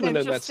 now I'm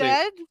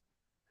interested.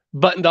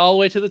 Buttoned all the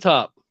way to the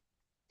top.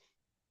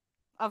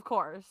 Of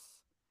course.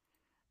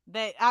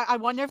 I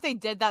wonder if they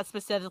did that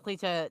specifically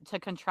to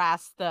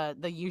contrast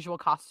the usual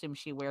costume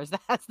she wears.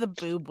 That's the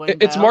boob window.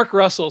 It's Mark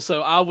Russell,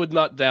 so I would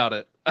not doubt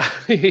it.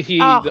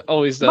 He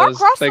always Mark does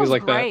things Russell's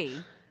like great.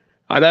 that.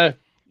 I know.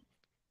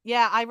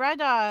 Yeah, I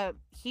read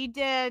he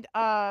did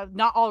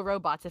Not All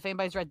Robots. If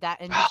anybody's read that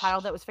indie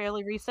title that was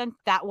fairly recent,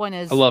 that one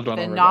is I love Not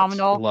All Robots.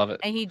 phenomenal. I love it.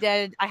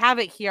 And I have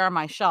it here on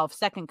my shelf.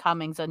 Second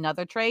Coming's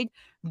another trade.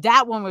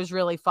 That one was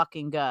really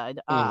fucking good.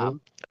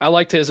 I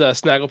liked his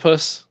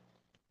Snagglepuss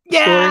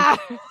yeah.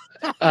 story.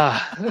 I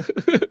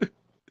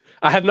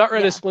have not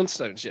read his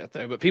Flintstones yet,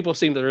 though, but people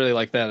seem to really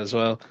like that as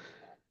well.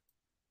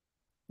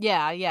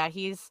 Yeah,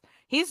 he's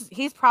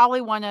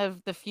probably one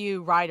of the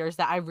few writers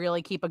that I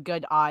really keep a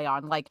good eye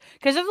on. Like,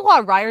 because there's a lot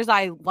of writers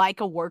I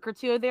like a work or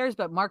two of theirs,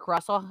 but Mark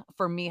Russell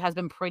for me has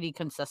been pretty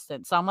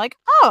consistent. So I'm like,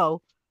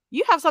 oh,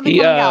 you have something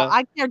coming out.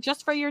 I care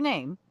just for your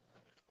name.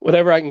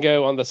 Whenever I can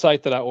go on the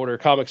site that I order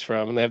comics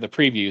from and they have the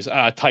previews,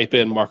 I type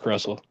in Mark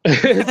Russell,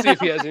 see if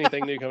he has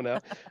anything new coming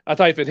out. I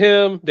type in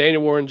him,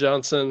 Daniel Warren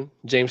Johnson,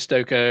 James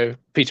Stokoe,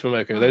 Peach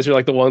Momoko. Those are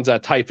like the ones I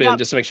type in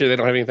just to make sure they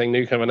don't have anything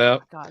new coming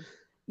out. Oh, God.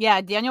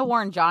 Yeah, Daniel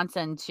Warren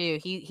Johnson too.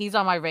 He's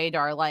on my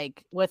radar,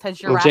 like with his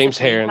Jurassic James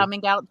Herron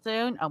coming out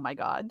soon. Oh my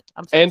God,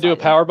 I'm so and excited.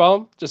 Do a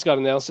Powerbomb just got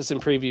announced. It's in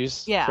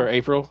previews for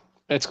April.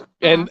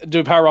 And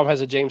Do a Powerbomb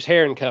has a James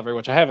Herron cover,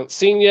 which I haven't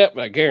seen yet,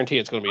 but I guarantee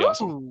it's going to be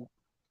awesome.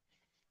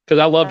 Because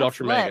I loved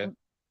Ultra Mega.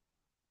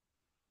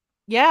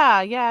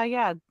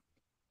 Yeah.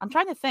 I'm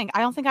trying to think.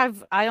 I don't think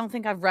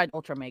I've read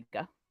Ultra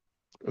Mega.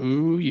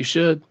 Ooh, you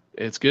should.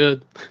 It's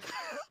good.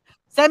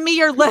 Send me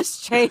your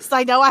list, Chase.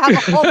 I know I have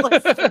a whole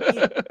list.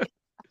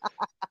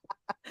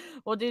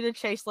 We'll do the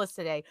Chase list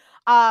today.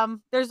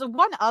 There's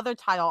one other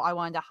title I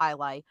wanted to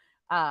highlight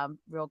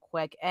real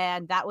quick,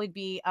 and that would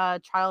be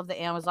Trial of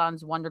the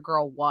Amazons Wonder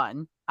Girl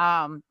 1.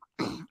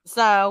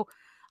 So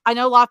I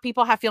know a lot of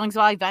people have feelings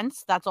about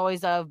events. That's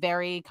always a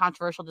very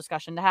controversial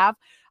discussion to have.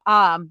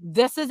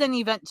 This is an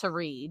event to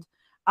read.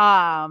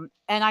 And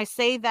I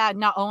say that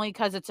not only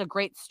because it's a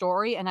great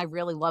story and I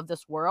really love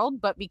this world,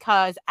 but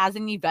because as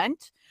an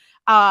event,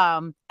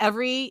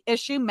 every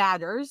issue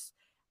matters.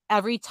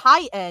 Every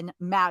tie-in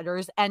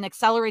matters and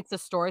accelerates the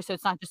story. So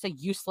it's not just a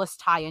useless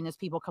tie-in as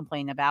people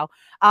complain about.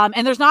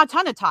 And there's not a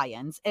ton of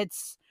tie-ins.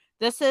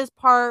 This is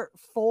part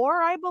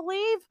 4, I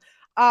believe.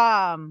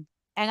 And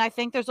I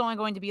think there's only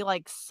going to be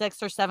like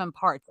 6 or 7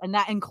 parts, and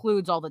that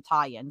includes all the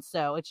tie-ins.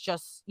 So it's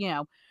just,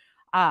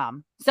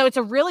 so it's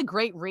a really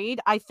great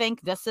read. I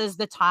think this is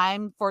the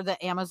time for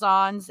the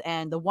Amazons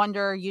and the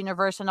Wonder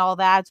Universe and all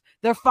that.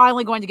 They're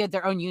finally going to get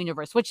their own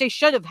universe, which they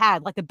should have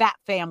had. Like the Bat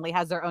family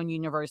has their own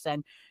universe,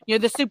 and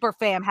the Super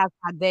Fam has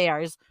had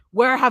theirs.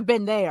 Where have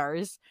been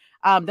theirs?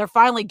 They're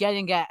finally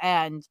getting it,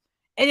 and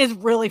it is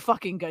really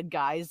fucking good,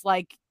 guys.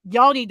 Like,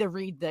 y'all need to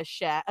read this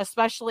shit,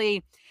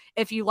 especially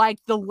if you like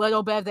the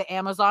little bit of the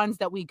Amazons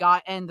that we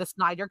got in the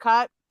Snyder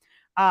Cut.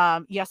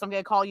 Yes, I'm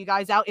going to call you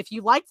guys out. If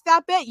you liked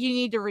that bit, you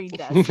need to read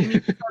this. You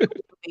need to start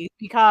these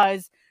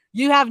because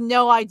you have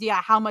no idea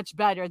how much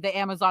better the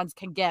Amazons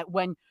can get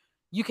when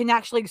you can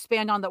actually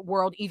expand on the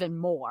world even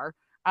more.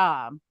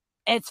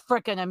 It's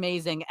freaking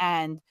amazing,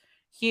 and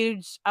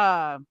huge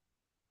shout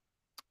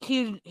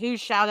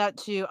out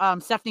to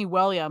Stephanie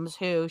Williams,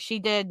 who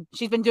she's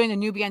been doing the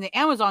Nubia and the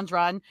Amazons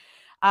run.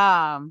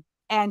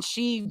 And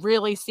she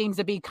really seems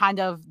to be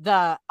kind of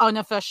the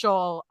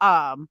unofficial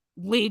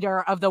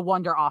leader of the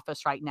Wonder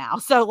Office right now.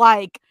 So,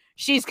 like,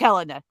 she's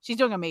killing it. She's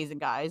doing amazing,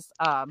 guys.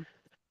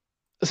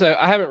 So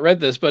I haven't read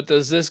this, but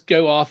does this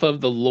go off of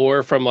the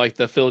lore from like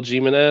the Phil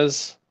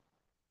Jimenez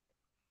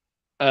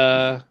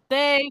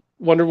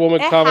Wonder Woman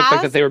comic,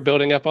 like that they were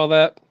building up all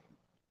that?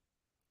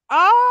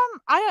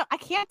 I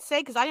can't say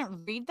because I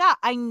didn't read that.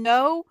 I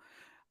know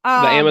the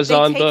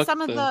Amazon book.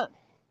 Some of the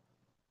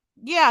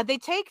yeah, they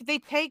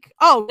take.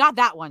 Oh, not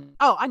that one.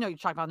 Oh, I know what you're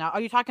talking about now.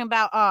 Are you talking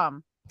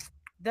about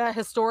the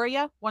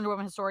Historia, Wonder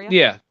Woman Historia?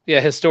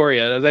 Yeah,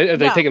 Historia. Are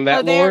they taking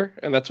that lore,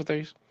 and that's what they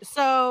use?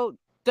 So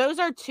those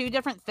are two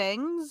different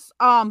things.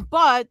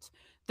 But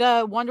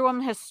the Wonder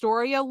Woman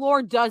Historia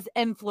lore does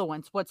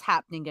influence what's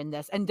happening in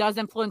this, and does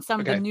influence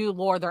some of the new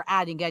lore they're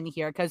adding in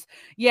here. Because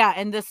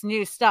in this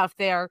new stuff,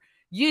 they're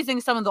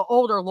using some of the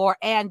older lore,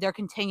 and they're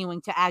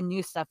continuing to add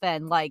new stuff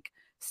in, like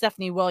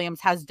Stephanie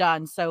Williams has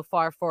done so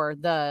far for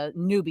the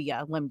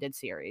Nubia limited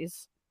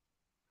series.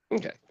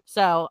 Okay.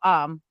 So,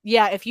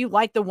 if you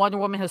like the Wonder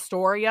Woman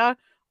Historia,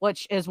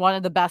 which is one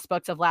of the best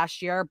books of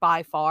last year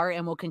by far,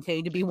 and will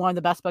continue to be one of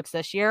the best books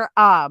this year,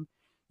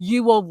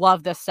 you will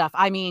love this stuff.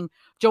 I mean,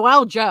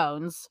 Joelle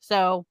Jones,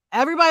 so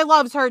everybody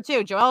loves her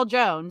too. Joelle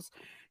Jones,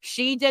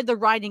 she did the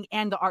writing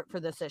and the art for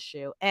this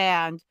issue,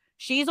 and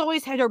she's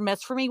always hit or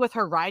miss for me with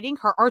her writing.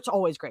 Her art's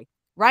always great.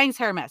 Writing's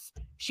hit or miss.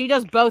 She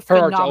does both her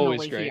phenomenally art's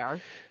always great.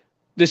 Here.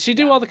 Did she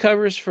do all the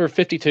covers for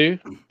 52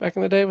 back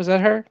in the day? Was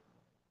that her?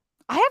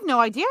 I have no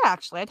idea,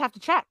 actually. I'd have to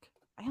check.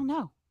 I don't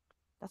know.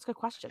 That's a good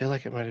question. I feel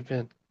like it might have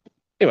been.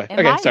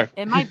 Anyway, sorry.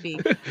 It might be.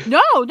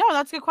 No,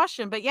 that's a good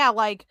question. But yeah,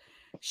 like,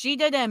 she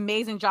did an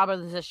amazing job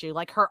of this issue.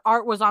 Like, her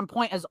art was on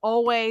point as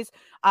always.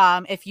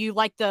 If you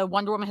like the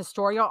Wonder Woman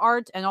Historia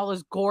art and all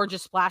those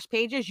gorgeous splash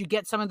pages, you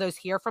get some of those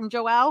here from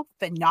Joelle.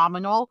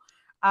 Phenomenal.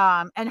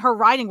 And her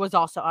writing was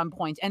also on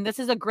point. And this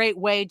is a great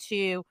way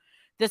to,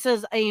 this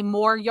is a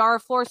more Yara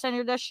Flor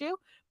centered issue,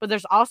 but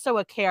there's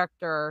also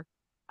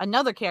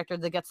another character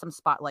that gets some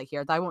spotlight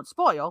here that I won't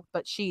spoil,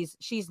 but she's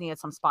needed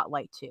some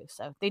spotlight too.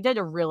 So they did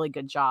a really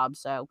good job.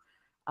 So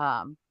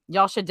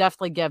y'all should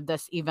definitely give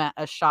this event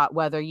a shot,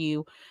 whether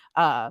you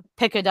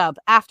pick it up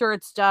after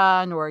it's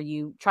done or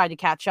you try to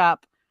catch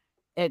up.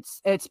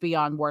 It's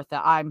beyond worth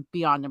it. I'm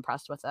beyond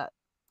impressed with it.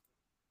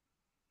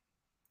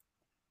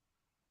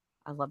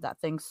 I love that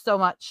thing so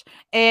much.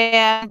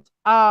 And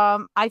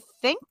I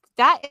think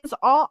that is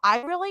all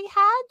I really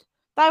had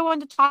that I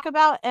wanted to talk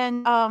about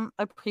and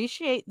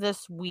appreciate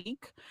this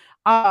week.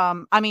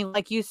 I mean,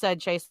 like you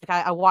said, Chase,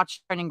 like I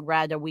watched Turning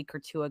Red a week or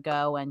two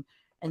ago, and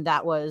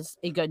that was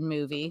a good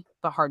movie,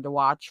 but hard to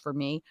watch for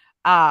me.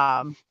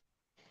 And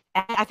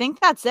I think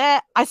that's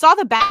it. I saw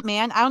the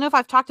Batman. I don't know if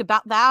I've talked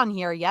about that on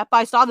here yet, but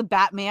I saw the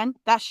Batman.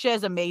 That shit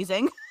is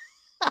amazing.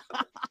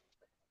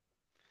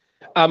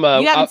 I'm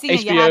You haven't seen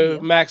it yet, have HBO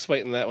you? Max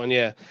waiting that one.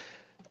 Yeah.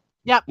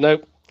 Yep.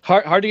 Nope.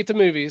 Hard to get to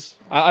movies.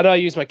 I know I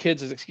use my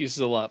kids as excuses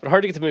a lot, but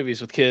hard to get to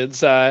movies with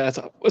kids. That's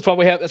why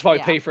we have. That's why we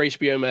pay for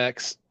HBO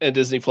Max and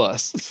Disney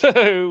Plus.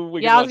 So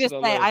we Yeah, can I was watch gonna it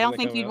on say, those I when don't they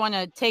think come you'd out. want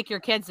to take your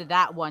kids to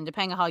that one,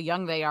 depending on how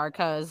young they are,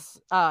 because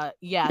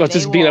yeah, But they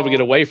just being able to get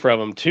will. away from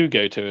them to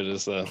go to it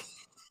is the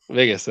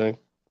biggest thing.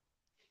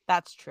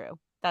 That's true.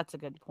 That's a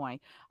good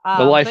point.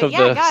 The life But of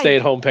yeah, the guys.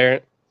 stay-at-home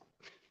parent.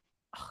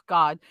 Oh,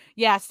 God.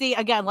 Yeah, see,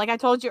 again, like I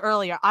told you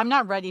earlier, I'm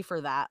not ready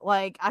for that.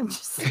 Like, I'm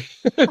just,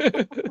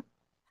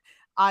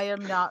 I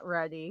am not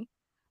ready.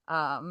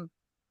 But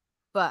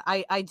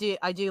I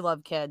do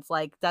love kids.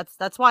 Like,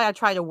 that's why I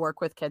try to work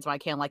with kids when I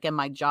can, like in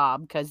my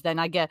job, because then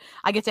I get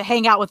to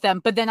hang out with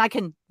them, but then I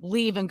can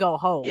leave and go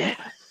home. Yeah.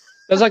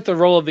 That's like the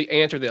role of the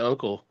aunt or the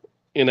uncle,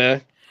 you know?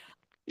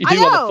 You I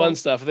do all the fun know.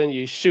 stuff, and then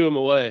you shoo them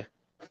away.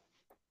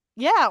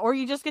 Yeah, or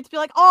you just get to be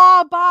like,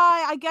 oh,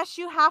 bye. I guess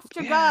you have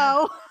to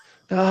go.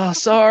 Oh,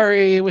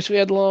 sorry. Wish we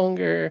had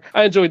longer.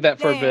 I enjoyed that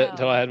for a bit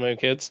until I Damn. had my own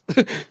kids.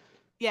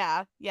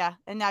 Yeah.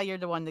 And now you're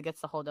the one that gets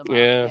to hold them up.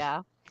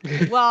 Yeah.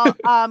 Yeah. Well,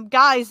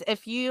 guys,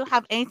 if you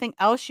have anything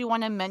else you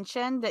want to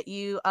mention that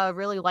you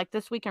really like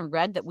this week and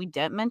read that we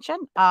didn't mention,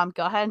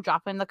 go ahead and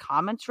drop it in the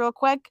comments real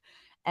quick,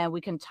 and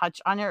we can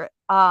touch on it.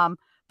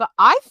 But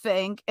I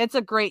think it's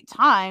a great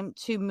time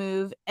to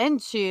move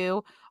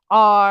into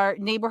our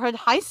neighborhood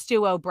heist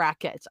duo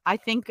bracket. I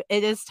think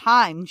it is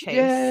time,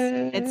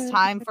 Chase. It's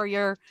time for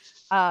your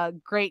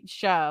great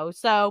show.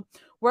 So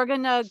we're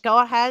gonna go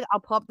ahead. I'll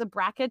pull up the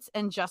brackets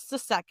in just a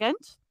second,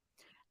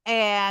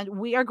 and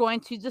we are going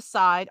to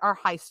decide our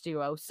heist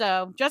duo.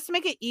 So just to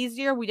make it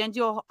easier, I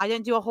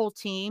didn't do a whole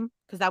team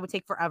because that would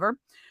take forever,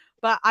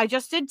 but I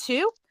just did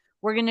two.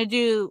 We're going to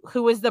do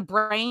who is the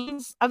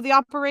brains of the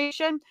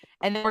operation,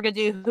 and then we're going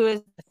to do who is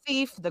the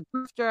thief, the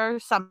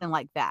grifter, something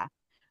like that.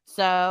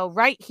 So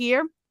right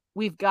here,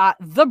 we've got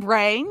the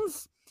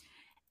brains,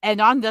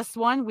 and on this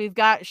one, we've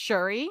got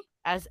Shuri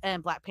as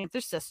in Black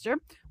Panther's sister.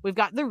 We've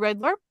got the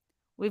Riddler.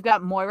 We've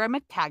got Moira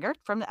McTaggart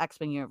from the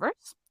X-Men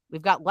universe.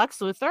 We've got Lex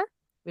Luthor.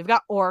 We've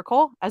got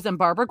Oracle, as in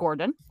Barbara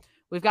Gordon.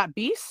 We've got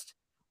Beast.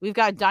 We've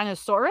got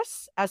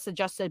Dinosaurus, as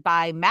suggested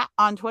by Matt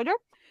on Twitter.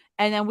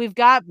 And then we've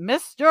got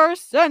Mr.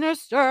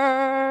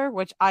 Sinister,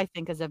 which I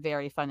think is a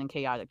very fun and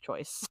chaotic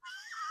choice.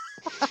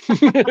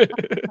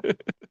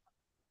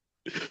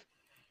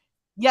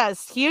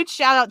 Yes, huge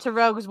shout out to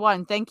Rogues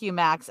One. Thank you,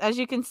 Max. As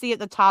you can see at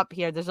the top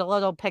here, there's a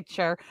little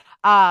picture.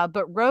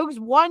 But Rogues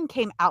One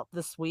came out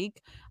this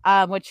week,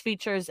 which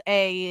features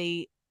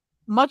a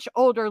much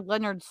older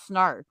Leonard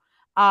Snart.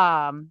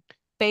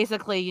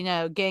 Basically,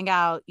 getting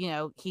out,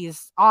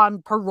 he's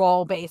on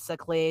parole,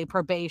 basically,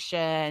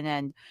 probation,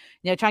 and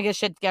trying to get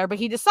shit together. But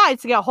he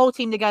decides to get a whole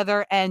team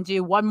together and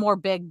do one more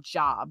big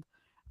job.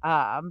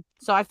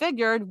 So I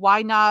figured,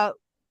 why not?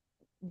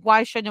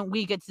 Why shouldn't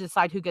we get to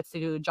decide who gets to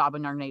do a job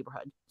in our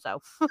neighborhood?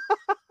 So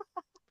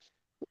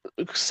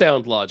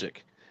Sound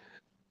logic.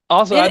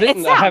 Also, I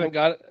haven't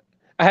got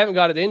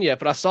it in yet,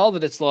 but I saw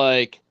that it's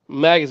like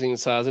magazine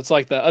size. It's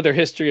like the Other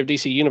History of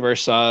DC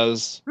Universe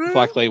size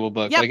Black Label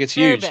book. Yep, like it's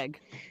very huge.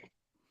 big.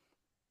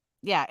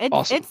 Yeah,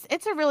 Awesome.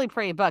 it's a really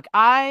pretty book.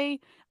 I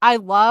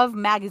love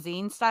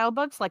magazine style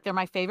books. Like, they're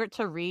my favorite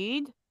to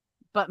read,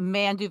 but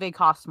man, do they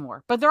cost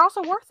more. But they're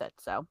also worth it.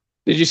 So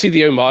Did you see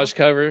the homage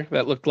cover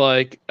that looked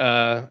like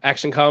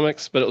Action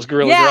Comics, but it was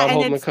Gorilla Grodd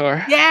holding the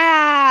car?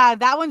 Yeah,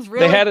 that one's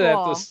really They had cool. it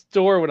at the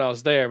store when I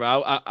was there,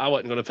 but I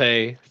wasn't going to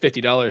pay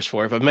 $50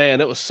 for it. But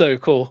man, it was so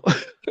cool.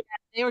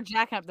 They were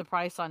jacking up the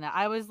price on it.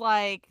 I was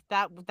like,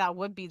 that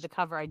would be the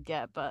cover I'd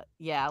get, but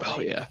yeah.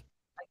 Oh yeah.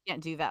 I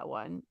can't do that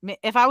one.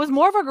 If I was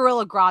more of a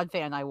Gorilla Grodd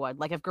fan, I would.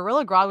 Like, if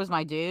Gorilla Grodd was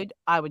my dude,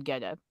 I would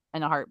get it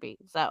in a heartbeat.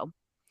 So,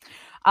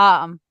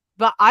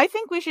 but I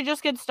think we should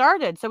just get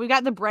started. So we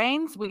got the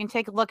brains. We can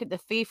take a look at the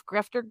thief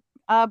grifter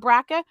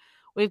bracket.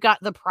 We've got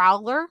the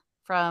Prowler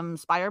from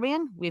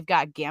Spider-Man. We've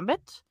got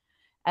Gambit.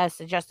 as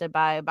suggested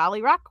by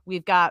Ballyrock.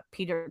 We've got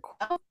Peter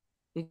Quill.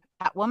 We've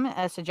got Catwoman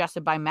as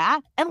suggested by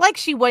Matt. And like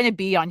she wouldn't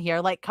be on here.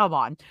 Like, come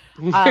on.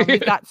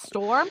 We've got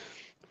Storm.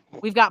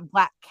 We've got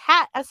Black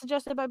Cat as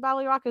suggested by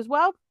Ballyrock as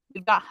well.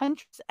 We've got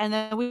Huntress, and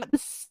then we've got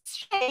the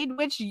Shade,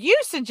 which you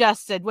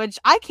suggested, which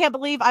I can't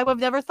believe I would have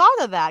never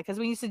thought of that. Because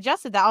when you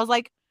suggested that, I was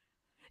like,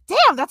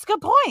 damn, that's a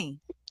good point.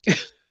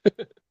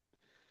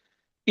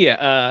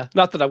 Yeah,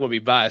 not that I want to be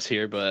biased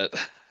here, but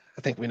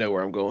I think we know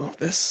where I'm going with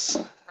this.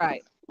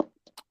 Right.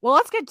 Well,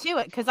 let's get to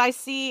it because I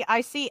see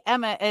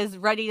Emma is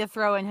ready to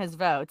throw in his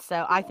vote.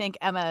 So I think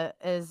Emma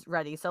is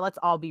ready. So let's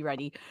all be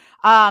ready.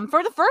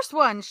 For the first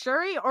one,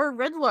 Shuri or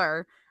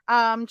Riddler?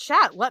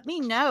 Chat, let me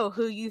know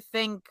who you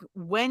think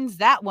wins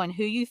that one.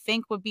 Who you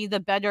think would be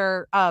the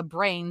better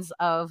brains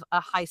of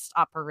a heist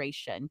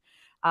operation?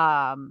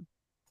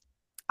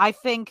 I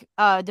think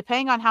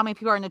depending on how many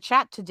people are in the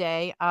chat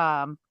today,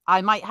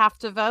 I might have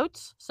to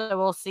vote. So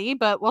we'll see.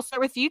 But we'll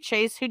start with you,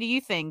 Chase. Who do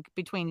you think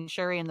between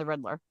Shuri and the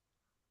Riddler?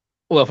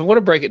 Well, if I want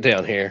to break it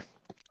down here,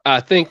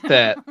 I think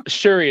that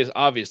Shuri is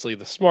obviously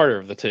the smarter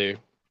of the two,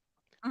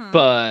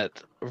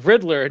 but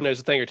Riddler knows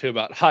a thing or two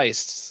about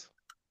heists,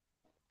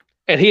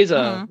 and he's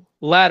a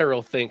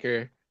lateral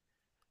thinker,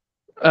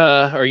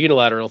 or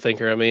unilateral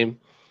thinker. I mean,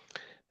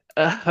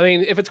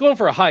 if it's going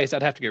for a heist,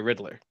 I'd have to go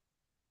Riddler.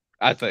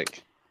 I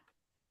think.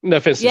 No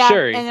offense to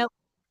Shuri.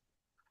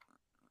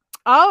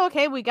 Oh,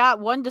 okay. We got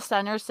one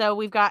dissenter. So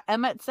we've got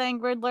Emmett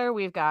saying Riddler,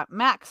 we've got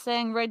Max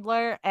saying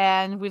Riddler,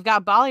 and we've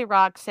got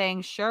Ballyrock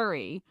saying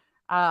Shuri.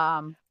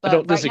 I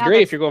don't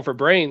disagree if you're going for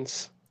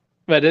brains,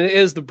 but it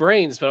is the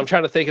brains. But I'm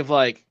trying to think of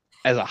like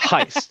as a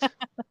heist.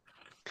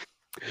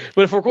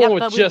 But if we're going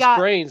with just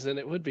brains, then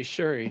it would be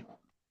Shuri.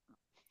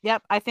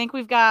 Yep, I think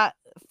we've got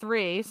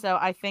 3. So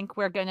I think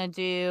we're gonna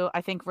do.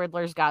 I think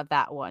Riddler's got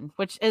that one,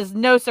 which is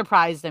no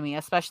surprise to me,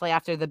 especially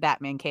after the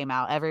Batman came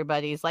out.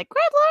 Everybody's like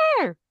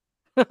Riddler.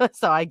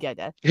 So I get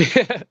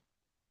it.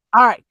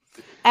 All right.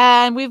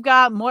 And we've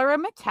got Moira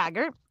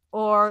McTaggart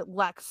or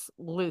Lex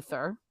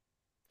Luthor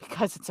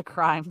because it's a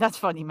crime. That's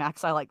funny,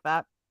 Max. I like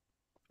that.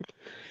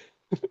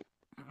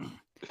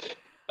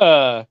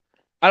 I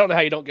don't know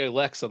how you don't go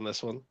Lex on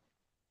this one.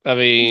 I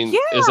mean,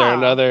 is there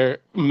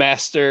another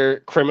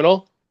master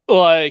criminal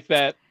like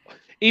that?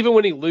 Even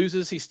when he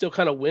loses, he still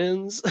kind of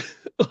wins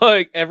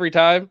like every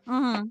time.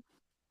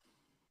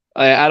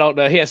 I don't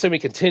know. He has so many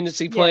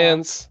contingency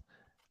plans.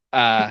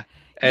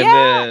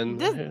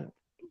 And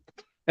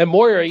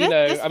Moira,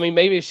 I mean,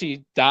 maybe if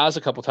she dies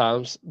a couple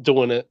times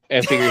doing it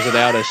and figures it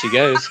out as she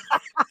goes.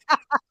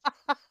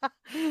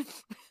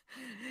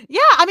 Yeah,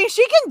 I mean,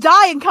 she can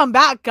die and come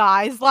back,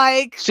 guys.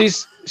 Like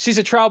she's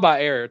a trial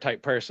by error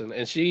type person,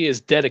 and she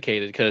is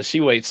dedicated because she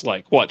waits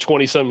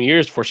 20-some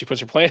years before she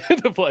puts her plan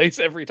into place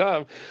every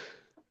time.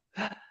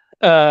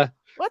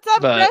 What's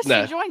up, Chris?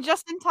 No. You joined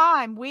just in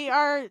time. We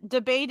are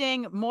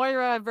debating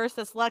Moira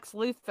versus Lex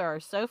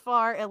Luthor. So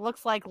far, it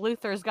looks like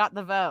Luthor's got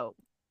the vote.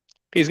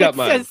 He's got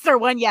mine. Since Sir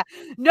one, yeah.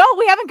 No,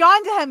 we haven't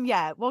gone to him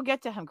yet. We'll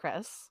get to him,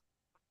 Chris.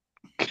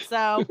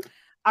 So,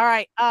 all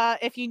right.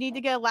 If you need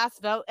to get a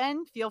last vote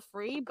in, feel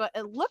free. But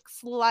it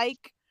looks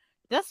like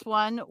this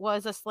one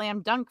was a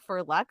slam dunk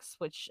for Lex,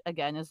 which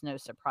again is no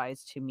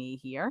surprise to me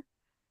here.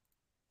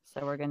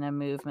 So we're gonna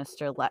move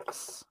Mr.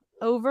 Lex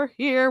over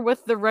here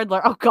with the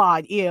Riddler. Oh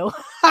God, ew.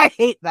 I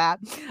hate that.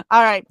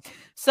 All right.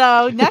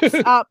 So next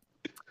up,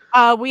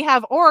 we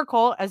have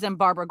Oracle as in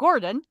Barbara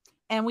Gordon,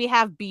 and we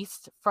have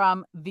Beast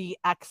from the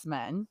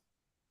X-Men.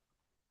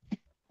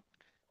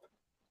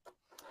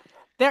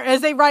 There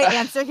is a right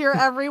answer here,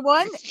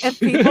 everyone. If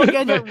people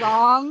get it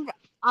wrong,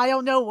 I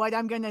don't know what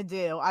I'm gonna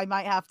do. I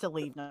might have to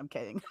leave. No, I'm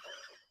kidding.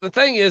 The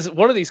thing is,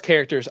 one of these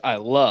characters I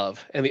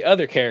love, and the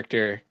other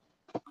character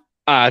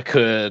I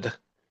could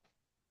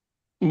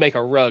make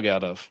a rug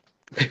out of.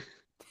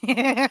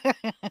 That's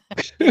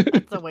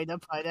a way to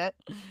put it.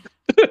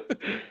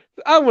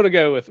 I want to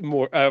go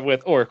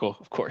with Oracle,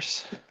 of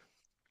course.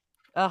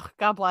 Oh,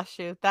 God bless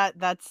you.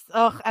 That's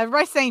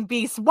everybody's saying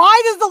Beast.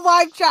 Why does the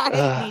live chat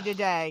hate me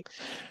today?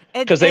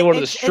 Because they want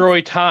to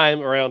destroy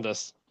time around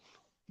us.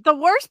 The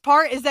worst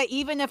part is that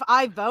even if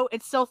I vote,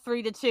 it's still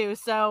 3-2.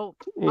 So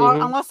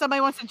unless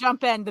somebody wants to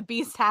jump in, the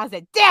Beast has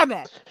it. Damn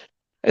it!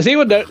 As he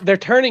would know, they're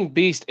turning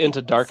Beast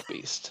into Dark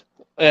Beast.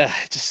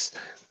 Just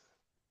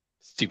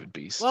stupid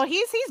Beast. Well,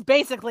 he's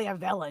basically a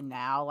villain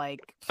now.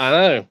 Like I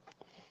know.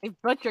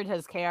 They've butchered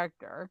his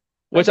character.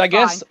 Which I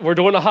guess we're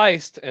doing a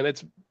heist, and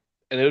it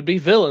would be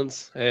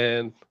villains,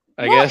 and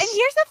I guess. And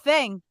here's the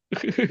thing.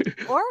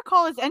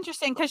 Oracle is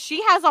interesting because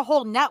she has a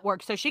whole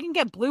network, so she can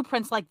get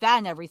blueprints like that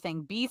and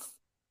everything. Beast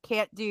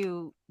can't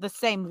do the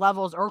same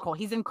level as Oracle.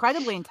 He's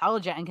incredibly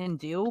intelligent and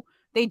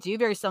they do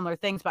very similar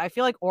things, but I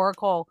feel like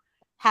Oracle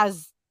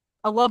has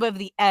a little bit of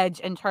the edge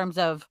in terms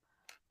of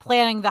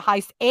planning the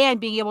heist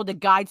and being able to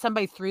guide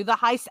somebody through the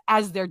heist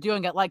as they're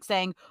doing it, like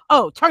saying,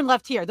 oh, turn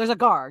left here, there's a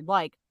guard.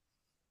 Like,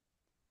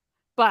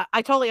 but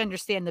I totally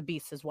understand the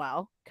Beast as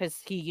well, because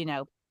he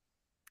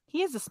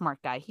is a smart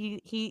guy.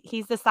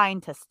 He's the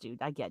scientist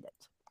dude. I get it.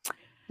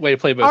 Way to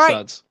play both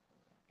sides.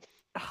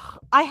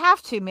 I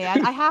have to,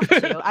 man. I have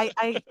to.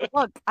 I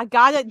look. I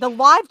got it. The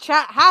live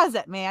chat has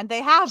it, man.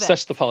 They have it.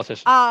 Such the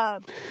politician.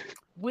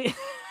 We.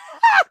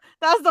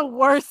 That's the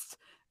worst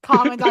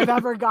comment I've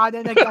ever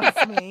gotten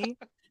against me.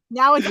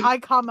 Now it's I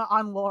comment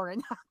on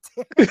Lauren.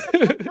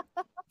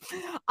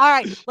 All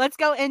right, let's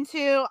go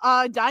into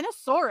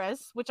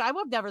Dinosaurus, which I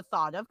would have never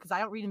thought of because I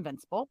don't read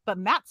Invincible, but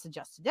Matt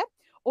suggested it,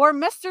 or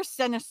Mr.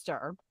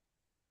 Sinister.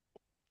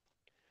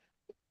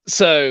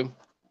 So,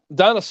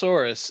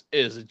 Dinosaurus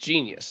is a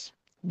genius,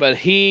 but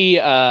he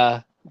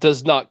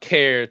does not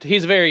care.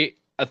 He's very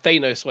a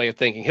Thanos way of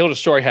thinking. He'll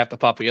destroy half the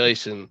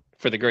population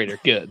for the greater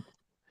good.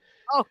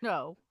 Oh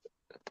no.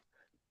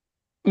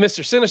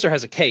 Mr. Sinister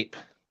has a cape.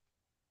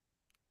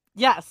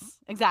 Yes,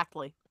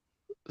 exactly.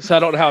 So I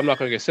don't know how I'm not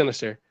going to go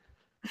Sinister.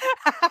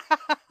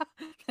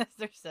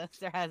 Mr.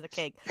 Sinister has a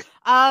cake.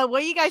 What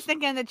are you guys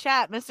thinking in the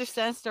chat? Mr.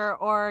 Sinister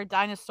or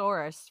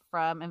Dinosaurus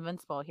from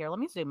Invincible? Here, let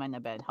me zoom in a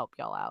bit and help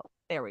y'all out.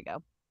 There we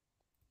go.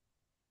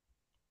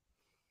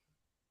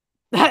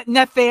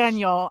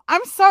 Nathaniel.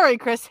 I'm sorry,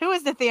 Chris. Who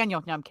is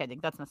Nathaniel? No, I'm kidding.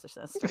 That's Mr.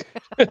 Sinister.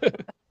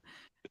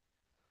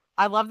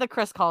 I love that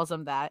Chris calls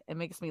him that. It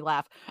makes me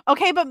laugh.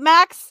 Okay, but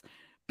Max,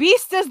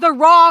 Beast is the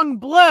wrong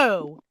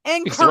blue.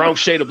 It's the wrong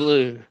shade of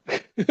blue.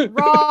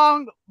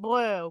 Wrong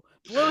blue.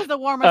 Blue is the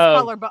warmest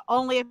color, but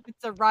only if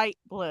it's the right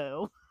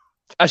blue.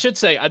 I should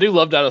say, I do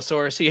love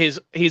Dinosaurus.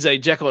 He's a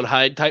Jekyll and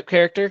Hyde type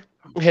character.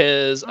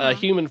 His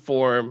human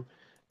form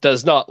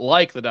does not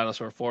like the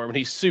dinosaur form, and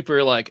he's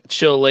super like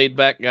chill, laid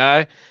back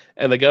guy.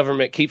 And the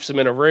government keeps him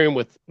in a room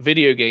with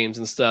video games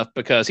and stuff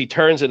because he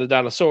turns into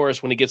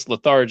Dinosaurus when he gets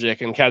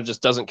lethargic and kind of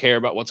just doesn't care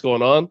about what's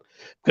going on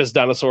because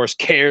Dinosaurus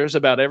cares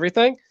about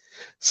everything.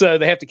 So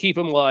they have to keep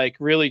him like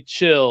really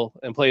chill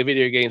and play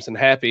video games and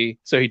happy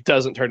so he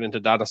doesn't turn into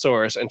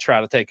Dinosaurus and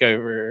try to take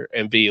over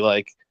and be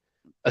like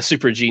a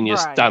super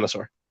genius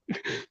dinosaur.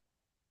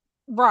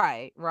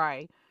 Right.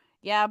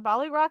 Yeah,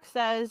 Ballyrock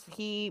says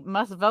he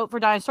must vote for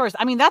Dinosaurus.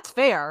 I mean, that's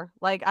fair.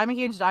 Like, I'm a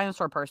huge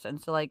dinosaur person,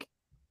 so like,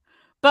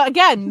 but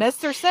again,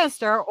 Mr.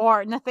 Sinister,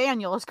 or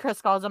Nathaniel, as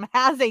Chris calls him,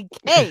 has a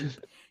cape.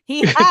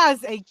 He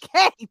has a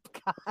cape,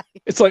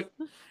 guys. It's like...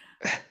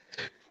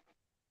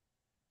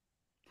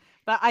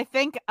 But I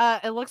think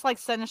it looks like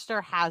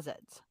Sinister has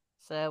it.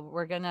 So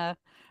we're gonna...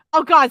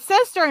 Oh, God,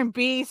 Sinister and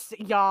Beast,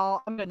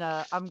 y'all.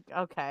 I'm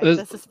okay.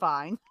 This is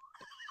fine.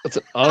 It's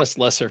an honest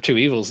lesser of two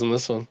evils in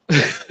this one.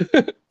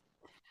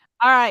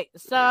 All right,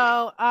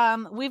 so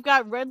we've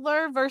got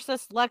Riddler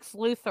versus Lex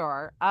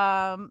Luthor.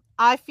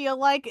 I feel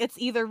like it's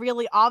either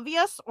really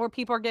obvious or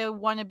people are going to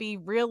want to be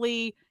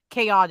really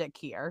chaotic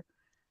here.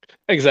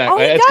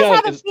 Exactly. Oh, he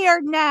does have a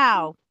beard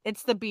now.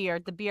 It's the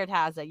beard. The beard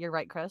has it. You're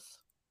right, Chris.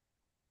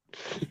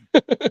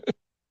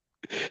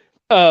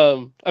 I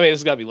mean,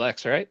 it's got to be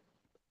Lex, right?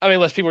 I mean,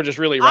 unless people are just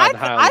really riding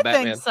high on the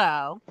Batman.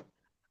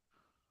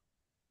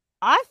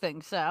 I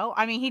think so.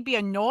 I mean, he'd be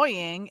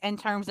annoying in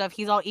terms of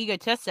he's all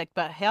egotistic,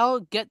 but he'll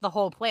get the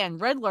whole plan.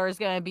 Riddler is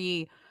going to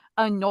be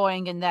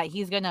annoying in that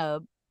he's going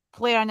to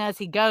plan as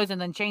he goes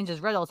and then change his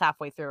riddles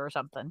halfway through or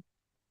something.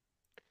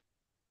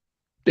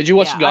 Did you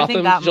watch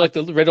Gotham? Did you like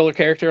the Riddler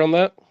character on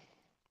that?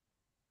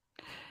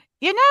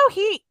 You know,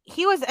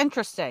 he was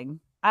interesting.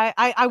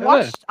 I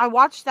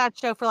watched that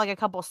show for like a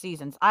couple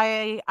seasons.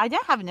 I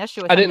didn't have an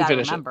issue with him. I didn't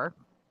finish it.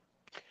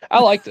 I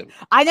liked him.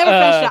 I never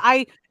finished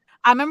it.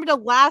 I remember the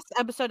last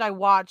episode I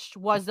watched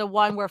was the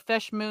one where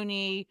Fish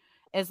Mooney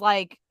is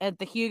like at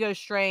the Hugo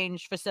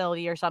Strange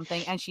facility or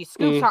something, and she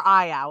scoops her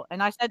eye out.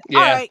 And I said, all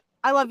right,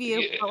 I love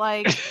you, but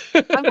like,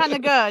 I'm kind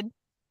of good.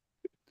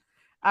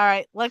 All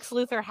right, Lex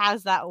Luthor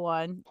has that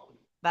one.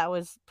 That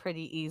was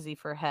pretty easy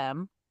for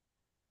him.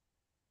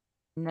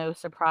 No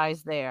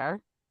surprise there.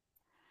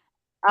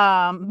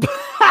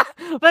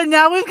 But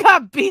now we've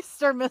got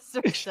Beast or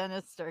Mr.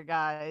 Sinister,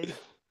 guys.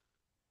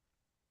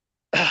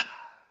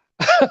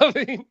 I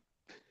mean,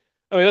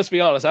 let's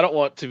be honest. I don't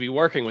want to be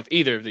working with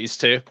either of these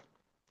two.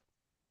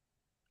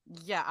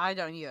 Yeah, I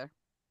don't either.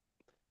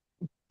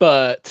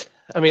 But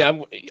I mean,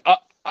 I'm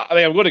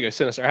going to go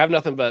Sinister. I have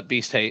nothing but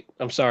Beast hate.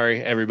 I'm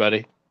sorry,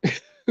 everybody.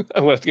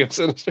 I'm going to go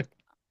Sinister.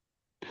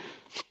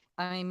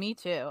 I mean, me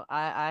too.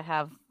 I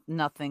have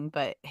nothing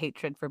but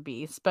hatred for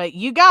Beast. But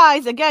you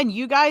guys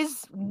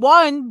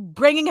won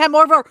bringing him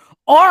over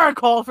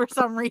Oracle for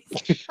some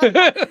reason.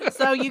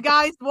 So you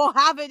guys will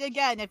have it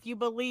again if you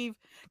believe.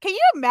 Can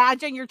you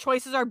imagine your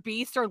choices are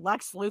Beast or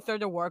Lex Luthor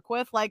to work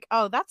with? Like,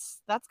 oh, that's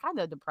kind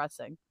of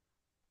depressing.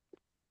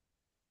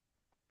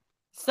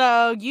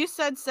 So you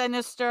said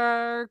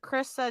Sinister,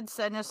 Chris said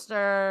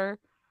Sinister,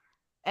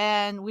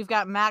 and we've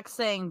got Max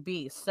saying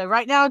Beast. So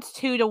right now it's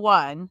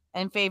 2-1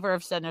 in favor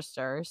of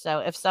Sinister. So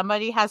if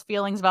somebody has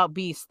feelings about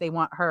Beast they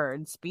want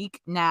heard,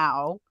 speak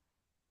now.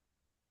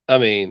 I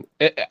mean,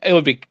 it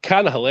would be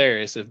kind of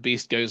hilarious if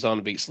Beast goes on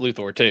to beat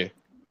Luthor too.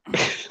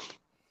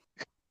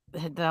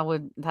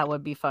 That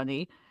would be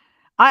funny.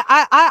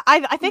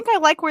 I think I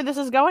like where this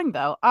is going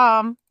though.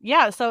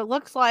 Yeah, so it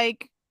looks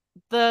like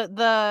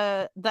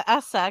the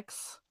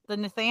Essex, the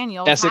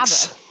Nathaniel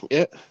Essex, have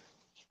it. yeah.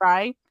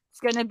 Right?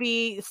 going to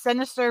be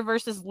Sinister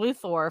versus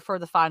Luthor for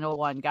the final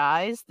one,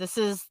 guys. This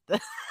is the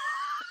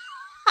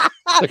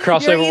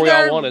crossover we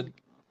all wanted.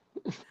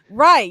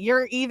 Right.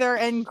 You're either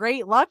in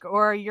great luck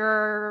or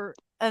you're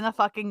in a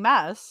fucking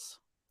mess.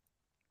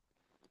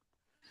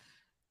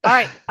 All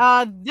right.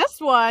 This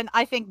one,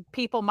 I think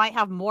people might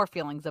have more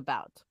feelings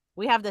about.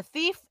 We have the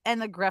Thief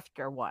and the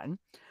Grifter one.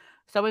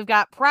 So we've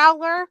got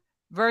Prowler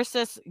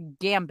versus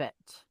Gambit.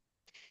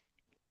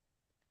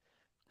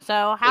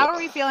 So how are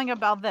we feeling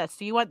about this?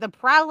 Do you want the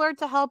Prowler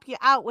to help you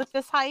out with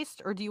this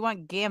heist, or do you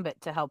want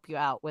Gambit to help you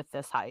out with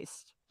this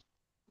heist?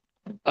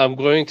 I'm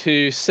going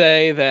to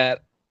say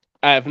that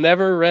I've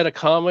never read a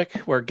comic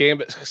where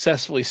Gambit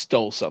successfully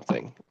stole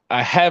something.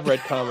 I have read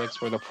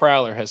comics where the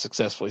Prowler has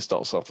successfully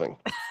stole something.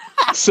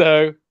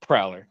 So,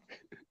 Prowler.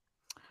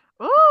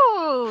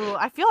 Ooh,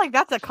 I feel like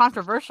that's a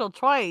controversial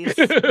choice.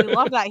 We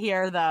love that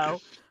here,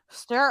 though.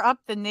 Stir up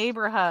the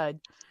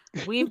neighborhood.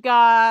 We've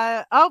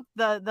got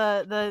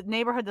the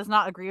neighborhood does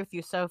not agree with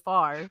you so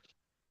far.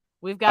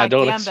 We've got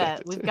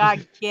Gambit. We've got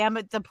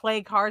Gambit to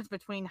play cards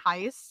between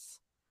heists.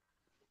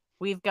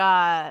 We've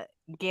got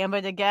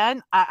Gambit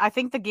again. I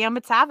think the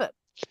Gambits have it.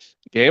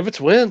 Gambits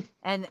win.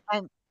 And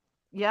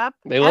yep.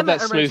 They love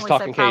that smooth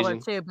talking Cajun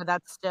too, but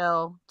that's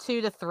still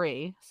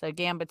 2-3. So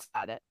Gambit's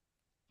got it.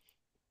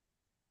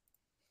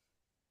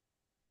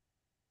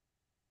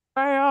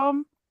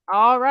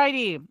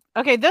 Alrighty.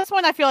 Okay, this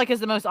one I feel like is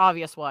the most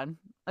obvious one.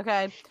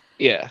 Okay.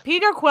 Yeah.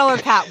 Peter Quill or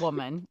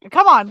Catwoman.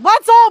 Come on,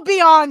 let's all be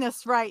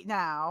honest right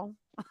now.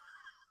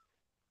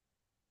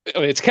 I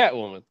mean, it's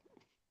Catwoman.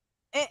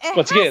 It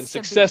Once again,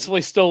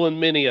 successfully stolen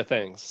many a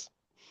things.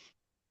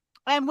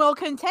 And will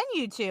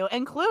continue to,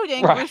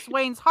 including Bruce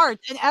Wayne's heart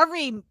and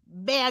every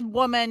bad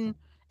woman,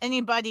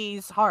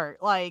 anybody's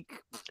heart.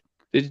 Like,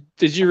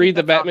 did you read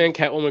the Batman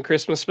Catwoman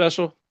Christmas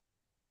special?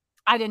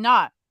 I did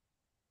not.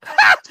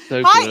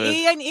 So Hi, good.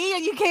 Ian.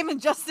 Ian, you came in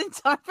just in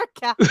time for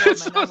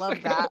Catwoman. I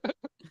love that.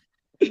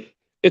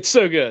 It's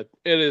so good.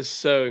 It is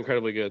so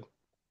incredibly good.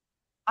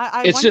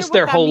 It's just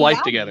their whole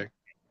life together.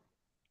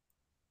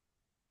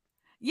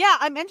 Yeah,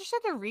 I'm interested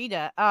to read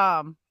it.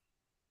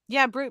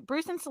 Yeah,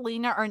 Bruce and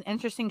Selina are an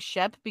interesting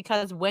ship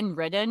because when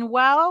written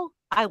well,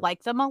 I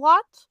like them a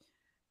lot.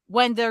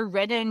 When they're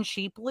written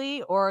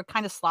cheaply or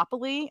kind of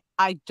sloppily,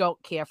 I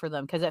don't care for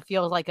them because it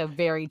feels like a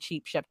very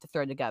cheap ship to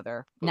throw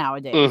together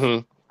nowadays.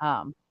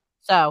 Mm-hmm.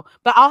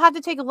 But I'll have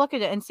to take a look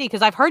at it and see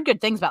because I've heard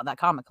good things about that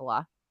comic a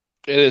lot.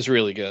 It is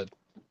really good.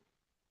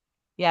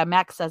 Yeah,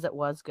 Max says it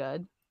was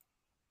good.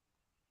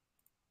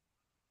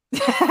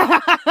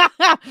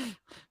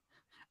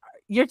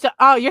 You're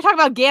talking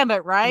about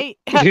Gambit, right?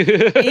 He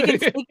can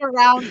sneak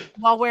around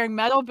while wearing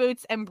metal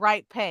boots and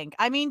bright pink.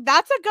 I mean,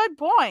 that's a good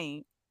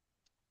point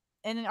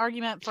in an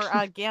argument for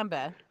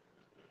Gambit.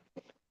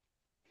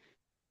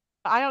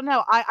 I don't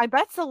know. I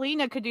bet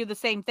Selina could do the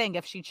same thing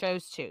if she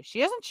chose to.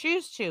 She doesn't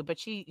choose to, but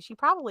she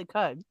probably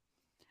could.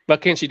 But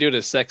can't she do it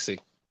as sexy?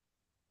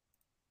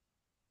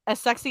 As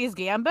sexy as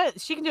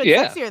Gambit? She can do it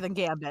sexier than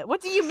Gambit.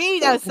 What do you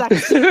mean as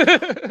sexy?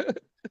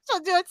 She'll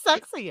do it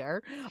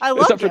sexier. I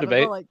love it's up Gambit, for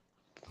debate. like,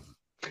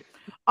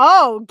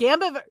 oh,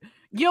 Gambit.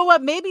 You know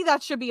what? Maybe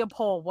that should be a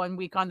poll one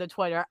week on the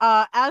Twitter.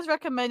 As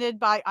recommended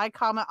by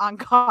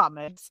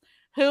ICommentOnComics,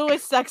 who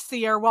is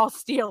sexier while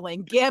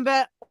stealing,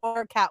 Gambit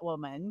or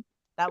Catwoman?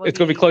 It's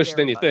going to be closer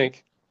than you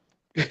think.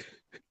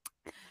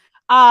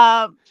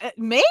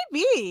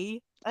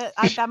 Maybe.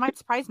 That might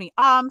surprise me.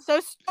 So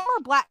Storm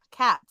or Black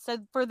Cat. So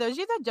for those of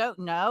you that don't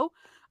know,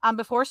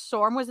 before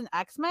Storm was an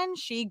X-Men,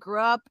 she grew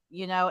up,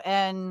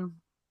 in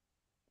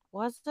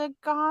was it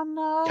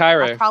Ghana?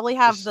 Cairo. I probably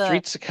have the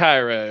streets of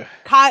Cairo.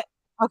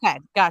 Okay,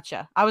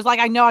 gotcha. I was like,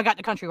 I know I got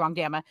the country wrong,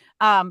 damn it.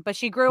 But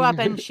she grew up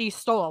and she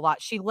stole a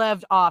lot. She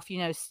lived off,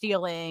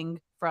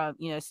 stealing from,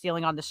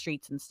 stealing on the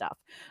streets and stuff.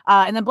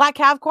 And then Black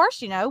Cat, of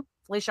course,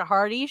 Felicia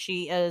Hardy.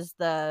 She is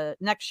the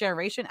next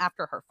generation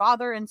after her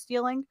father in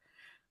stealing.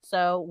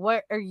 So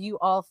what are you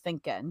all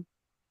thinking?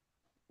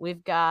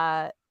 We've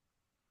got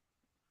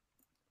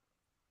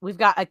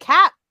a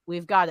cat,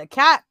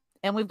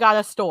 and we've got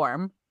a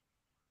Storm.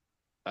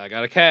 I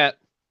got a cat.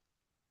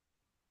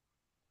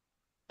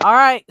 All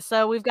right,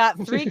 so we've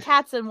got 3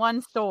 cats and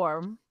 1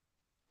 Storm.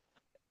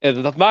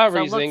 And my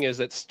reasoning is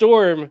that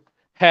Storm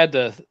had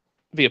to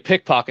be a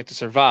pickpocket to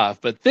survive,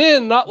 but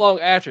then not long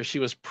after she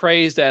was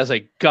praised as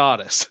a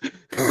goddess.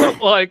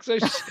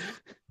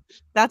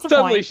 That's a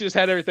suddenly point. She just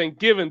had everything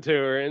given to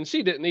her, and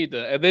she didn't need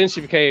to. And then she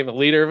became a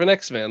leader of an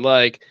X-Men.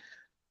 Like,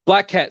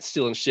 Black Cat's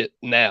stealing shit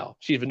now.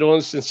 She's been doing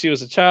it since she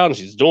was a child, and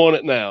she's doing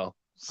it now.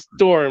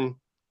 Storm,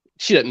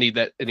 she doesn't need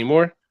that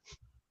anymore.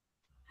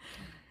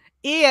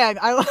 Ian,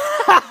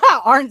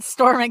 aren't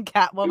Storm and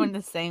Catwoman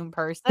the same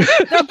person?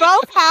 They're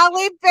both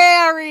Halle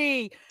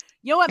Berry.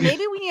 You know what?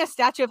 Maybe we need a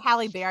statue of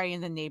Halle Berry in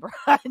the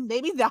neighborhood.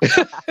 Maybe that's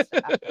what has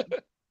to happen.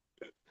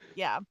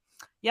 Yeah.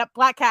 Yep,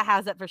 Black Cat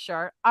has it for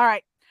sure. All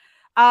right.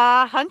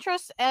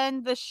 Huntress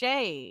and the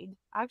Shade.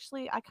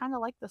 Actually, I kind of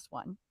like this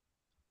one.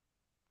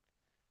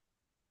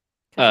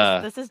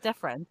 This is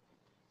different.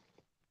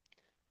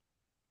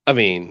 I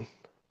mean,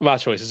 my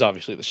choice is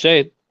obviously the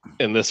Shade.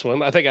 in this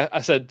one. I think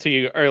I said to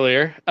you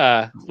earlier,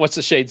 what's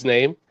the Shade's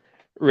name?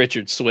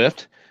 Richard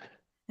Swift.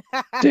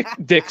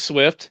 Dick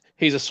Swift.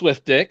 He's a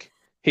swift dick.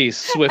 He's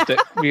swift at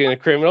being a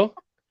criminal,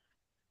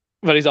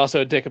 but he's also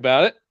a dick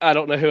about it. I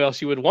don't know who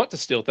else you would want to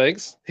steal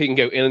things. He can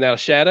go in and out of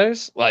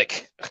shadows.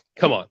 Like,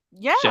 come on.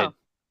 Yeah. Shade.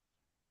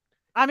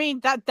 I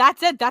mean,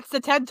 that's it. That's the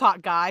TED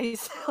Talk,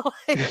 guys.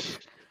 Like,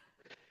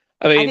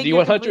 I mean, do you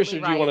want Huntress or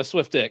do you want a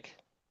swift dick?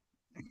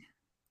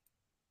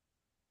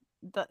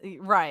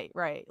 Right.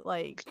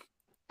 Like,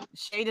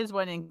 Shade is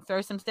winning.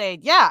 Throw some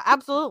shade. Yeah,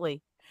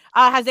 absolutely.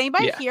 Has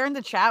anybody here in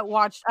the chat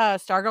watched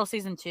Stargirl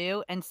season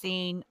 2 and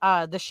seen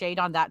the Shade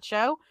on that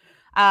show?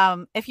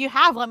 If you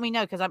have, let me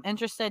know, because I'm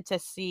interested to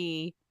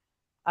see.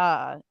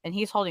 And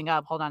he's holding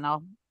up. Hold on,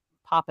 I'll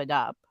pop it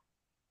up.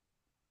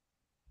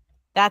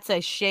 That's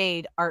a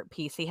Shade art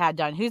piece he had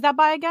done. Who's that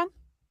by again?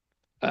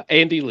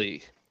 Andy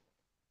Lee.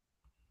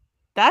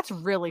 That's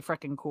really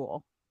freaking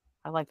cool.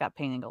 I like that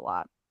painting a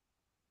lot.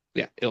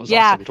 Yeah, it was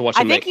awesome to watch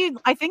him make.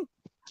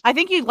 I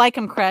think you'd like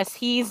him, Chris.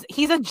 He's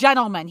a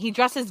gentleman. He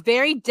dresses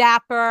very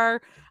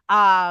dapper,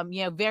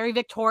 very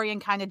Victorian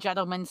kind of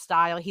gentleman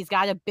style. He's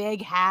got a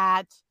big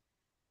hat.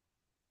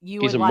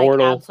 He's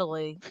immortal. Like,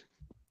 absolutely.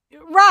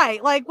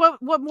 Right. Like, what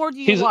more do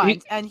you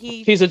want?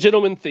 He's a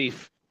gentleman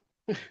thief.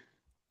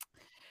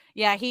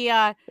 Yeah,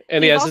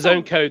 and he has his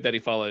own code that he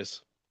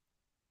follows.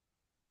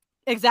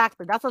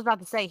 Exactly. That's what I was about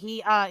to say.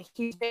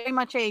 He's very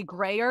much a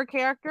grayer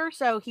character,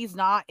 so he's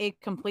not a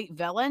complete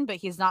villain, but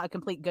he's not a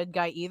complete good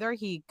guy either.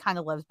 He kind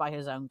of lives by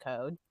his own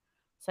code.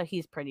 So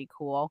he's pretty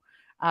cool.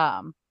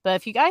 But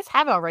if you guys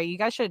haven't already, you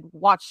guys should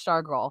watch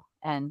Stargirl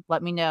and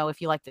let me know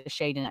if you like the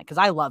Shade in it, because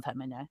I love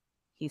him in it.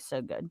 He's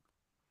so good.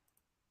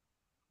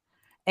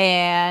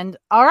 And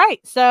all right,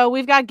 so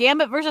we've got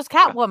Gambit versus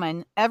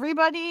Catwoman.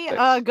 Everybody,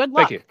 good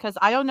luck, because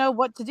I don't know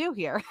what to do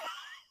here.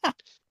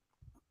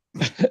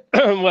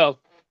 Well,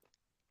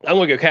 I'm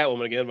gonna go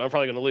Catwoman again, but I'm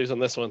probably gonna lose on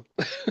this one.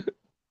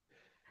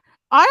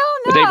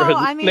 I don't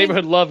know.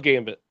 Neighborhood love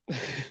Gambit.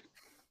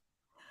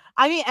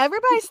 I mean,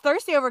 everybody's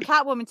thirsty over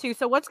Catwoman too.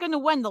 So what's going to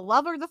win, the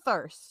love or the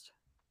thirst?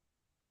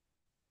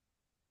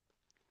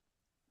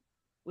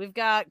 We've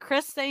got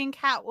Chris saying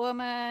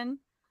Catwoman.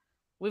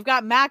 We've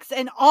got Max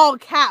in all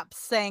caps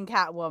saying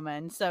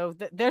Catwoman. So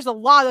there's a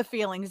lot of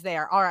feelings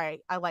there. All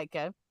right, I like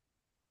it.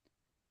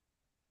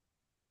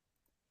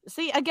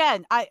 See,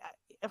 again, I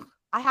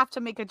have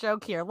to make a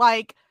joke here.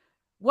 Like,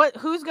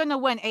 who's going to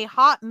win, a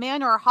hot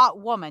man or a hot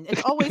woman?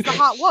 It's always the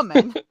hot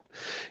woman.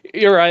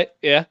 You're right.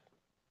 Yeah.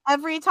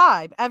 Every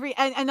time.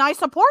 And I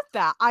support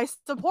that. I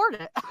support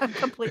it. I'm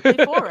completely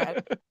for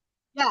it.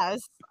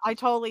 Yes, I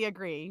totally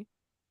agree.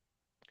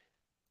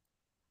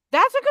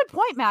 That's a good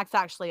point, Max,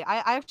 actually.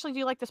 I actually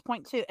do like this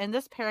point, too. In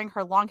this pairing,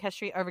 her long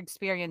history of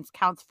experience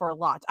counts for a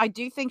lot. I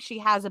do think she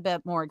has a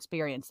bit more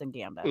experience than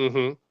Gambit.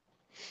 Mm-hmm.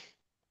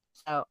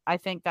 So I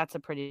think that's a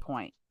pretty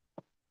point.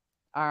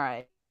 All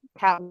right.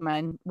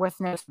 Catwoman, with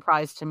no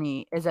surprise to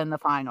me, is in the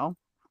final.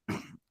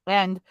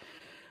 And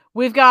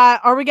we've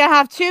got, are we going to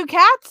have two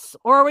cats,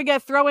 or are we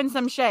going to throw in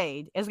some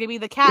shade? Is it going to be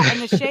the cat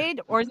and the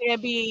shade, or is it going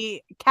to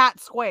be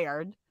cat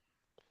squared?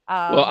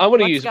 Well, I'm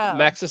going to use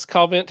Max's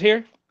comment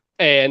here.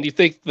 And you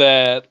think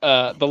that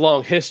the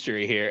long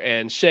history here,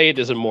 and Shade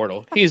is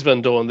immortal. He's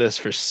been doing this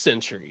for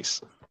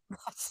centuries.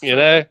 You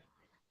know?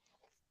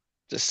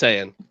 Just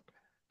saying.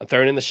 I'm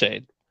throwing in the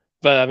shade.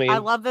 But I mean, I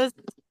love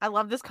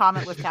this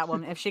comment with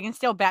Catwoman. If she can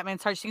steal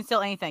Batman's heart, she can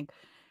steal anything.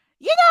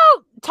 You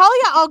know,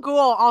 Talia al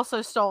Ghul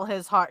also stole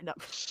his heart. No,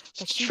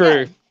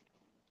 true. Did.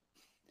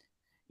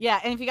 Yeah,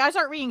 and if you guys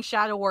aren't reading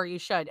Shadow War, you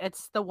should.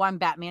 It's the one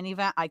Batman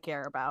event I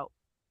care about.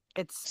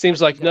 It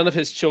seems like none of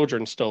his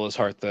children stole his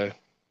heart, though.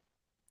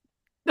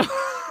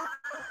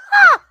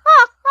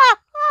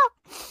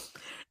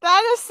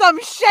 That is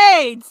some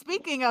shade.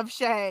 Speaking of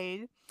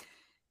shade,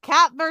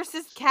 cat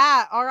versus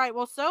cat. All right.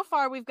 Well, so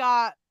far we've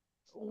got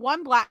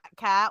one black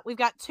cat. We've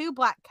got two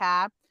black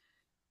cat.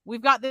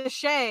 We've got the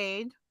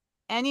shade.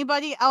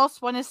 Anybody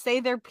else want to say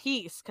their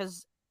piece?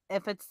 Because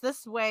if it's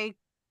this way,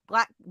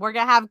 we're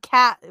gonna have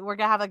cat. We're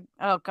gonna have a.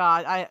 Oh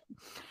God, I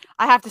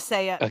have to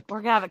say it.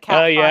 We're gonna have a cat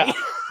fight. Yeah.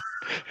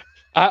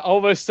 I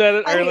almost said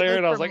it earlier,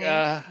 and I was like,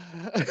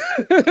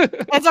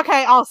 It's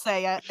okay. I'll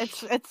say it.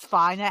 It's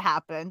fine. It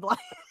happened.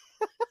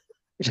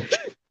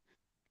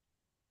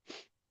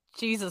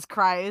 Jesus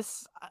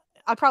Christ.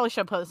 I probably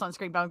should put this on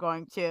screen, but I'm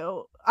going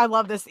to. I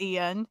love this,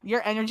 Ian.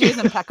 Your energy is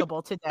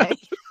impeccable today.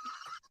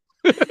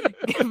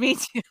 Give me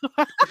two.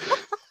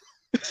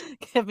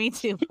 Give me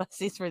two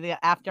pussies for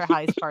the after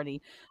highs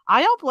party.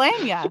 I don't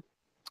blame you.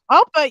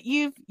 Oh, but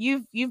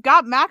you've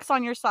got Max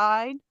on your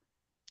side.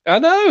 I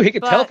know he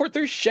can teleport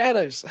through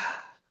shadows.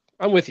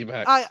 I'm with you,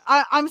 Max.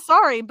 I'm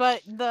sorry,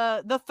 but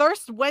the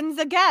thirst wins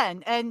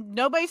again, and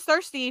nobody's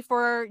thirsty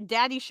for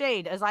Daddy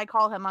Shade, as I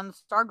call him on the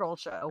Stargirl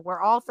show. We're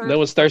all thirsty. No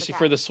one's thirsty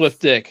for the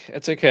Swift Dick.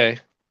 It's okay.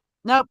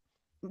 Nope,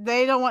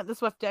 they don't want the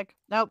Swift Dick.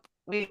 Nope,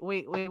 we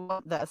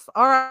want this.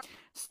 All right,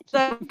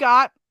 so we've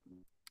got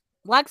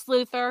Lex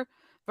Luthor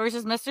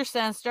versus Mr.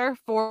 Sinister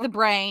for the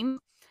brain,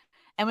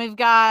 and we've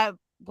got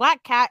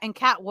Black Cat and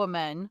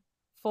Catwoman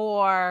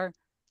for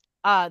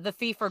the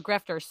thief or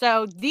grifter.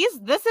 So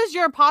this is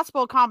your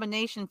possible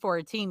combination for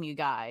a team, you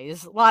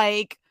guys.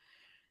 Like,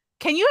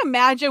 can you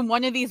imagine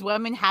one of these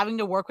women having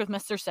to work with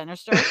Mr.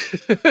 Sinister?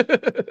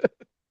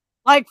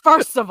 Like,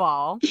 first of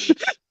all,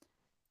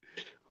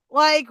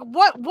 like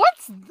what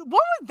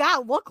would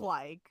that look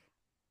like?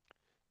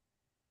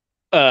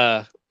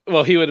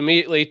 Well, he would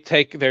immediately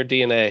take their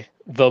DNA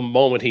the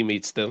moment he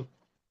meets them.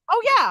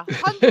 Oh yeah,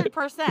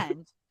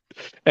 100%.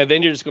 And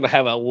then you're just going to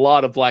have a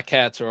lot of black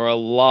cats or a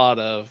lot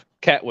of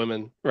cat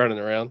women running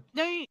around.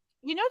 No,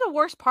 you know the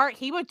worst part?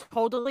 He would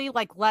totally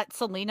like let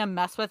Selena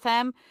mess with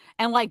him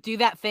and like do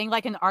that thing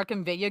like in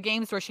Arkham video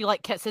games where she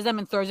like kisses him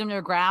and throws him to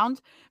the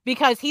ground,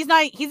 because he's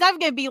not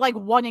gonna be like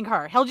wanting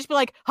her. He'll just be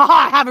like,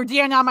 haha, I have her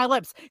DNA on my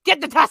lips.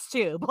 Get the test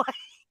tube.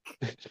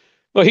 Like,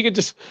 well, he could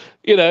just,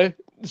 he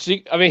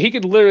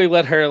could literally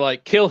let her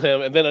like kill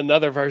him, and then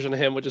another version of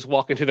him would just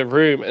walk into the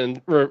room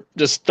and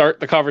just start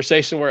the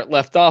conversation where it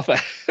left off.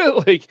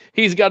 Like,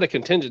 he's got a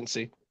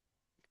contingency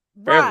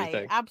for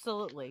everything.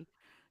 Absolutely.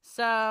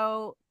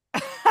 So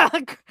I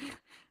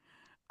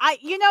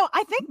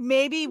think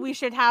maybe we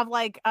should have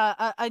like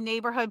a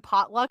neighborhood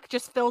potluck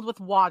just filled with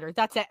water.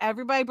 That's it.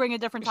 Everybody bring a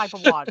different type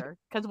of water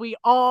because we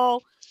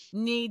all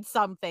need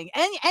something.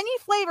 Any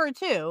flavor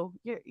too.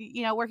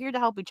 We're here to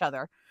help each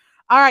other.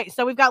 All right,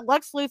 so we've got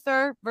Lex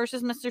Luthor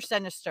versus Mr.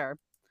 Sinister.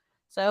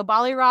 So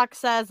Ballyrock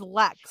says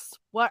Lex.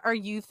 What are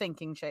you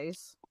thinking,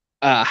 Chase?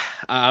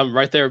 I'm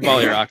right there with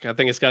Ballyrock. I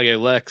think it's got to go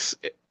Lex.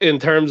 In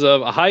terms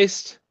of a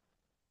heist,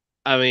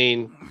 I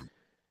mean,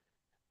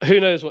 who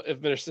knows if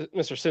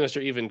Mr.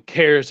 Sinister even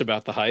cares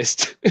about the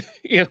heist?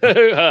 If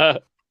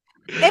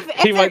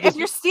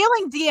you're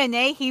stealing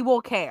DNA, he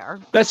will care.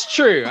 That's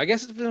true. I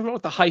guess it depends on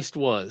what the heist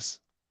was.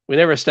 We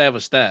never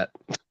established that.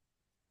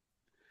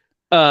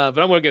 But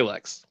I'm going to go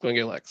Lex.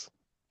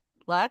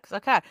 Lex?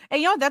 Okay.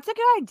 And that's a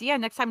good idea.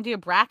 Next time do a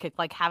bracket,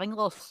 like having a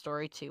little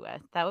story to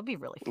it. That would be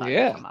really fun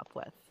to come up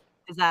with.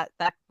 Because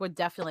that would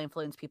definitely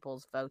influence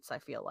people's votes, I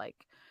feel like.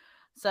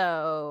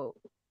 So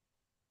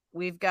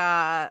we've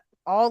got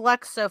all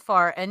Lex so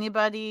far.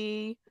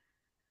 Anybody?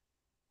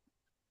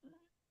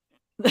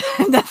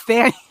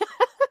 Nathaniel.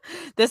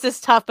 This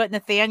is tough, but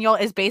Nathaniel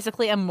is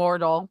basically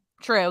immortal.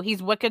 True.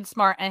 He's wicked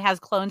smart and has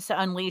clones to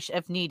unleash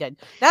if needed.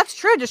 That's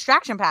true.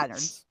 Distraction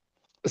patterns.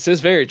 This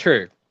is very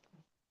true.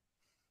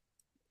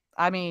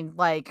 I mean,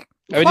 like,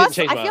 plus,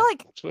 I feel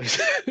like.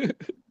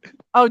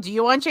 Oh, do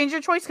you want to change your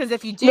choice? Because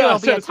if you do, it'll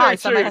be a tie.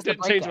 Somebody has to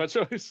break my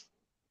choice.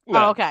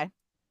 No. Oh, okay.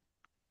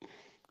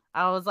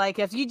 I was like,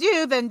 if you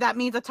do, then that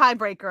means a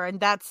tiebreaker, and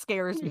that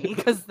scares me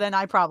because then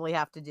I probably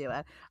have to do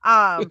it.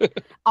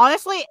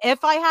 Honestly,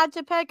 if I had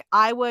to pick,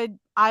 I would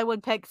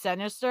pick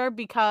Sinister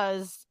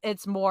because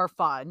it's more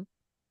fun.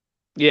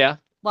 Yeah.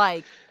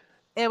 Like,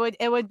 it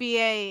would be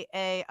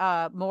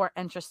a more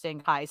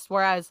interesting heist.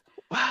 Whereas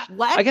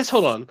Lex, I guess,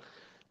 hold on.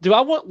 Do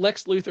I want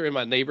Lex Luthor in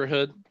my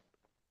neighborhood?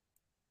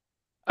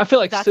 I feel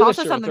like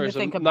Sinister would throw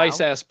some nice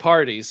ass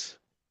parties.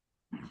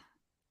 I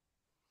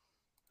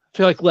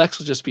feel like Lex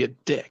would just be a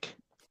dick.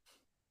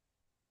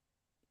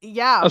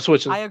 Yeah, I'm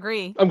switching. I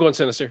agree. I'm going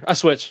Sinister. I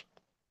switch.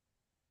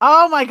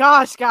 Oh my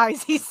gosh,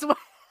 guys,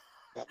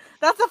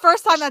 that's the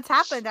first time that's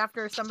happened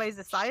after somebody's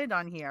decided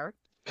on here.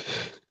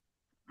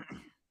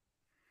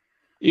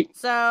 You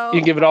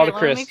can give it all to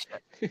Chris.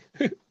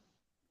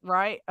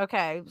 Right.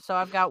 Okay. So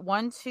I've got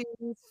 1, 2,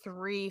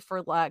 3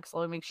 for Lex.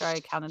 Let me make sure I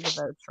counted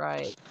the votes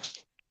right.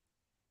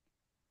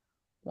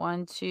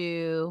 1,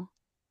 2,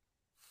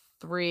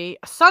 3.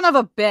 Son of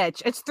a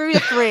bitch! It's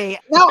 3-3.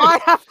 Now I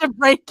have to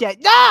break it.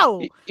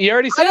 No. You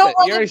already said it.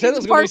 You already said it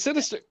was going to be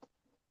Sinister.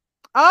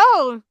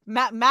 Oh,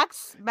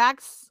 Max,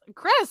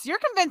 Chris, you're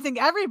convincing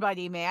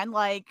everybody, man.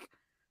 Like,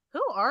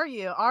 who are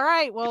you? All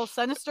right. Well,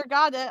 Sinister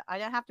got it. I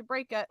didn't have to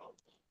break it.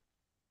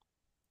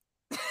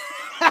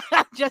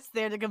 Just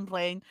there to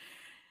complain.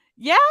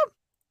 Yeah,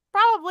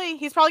 probably.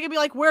 He's probably gonna be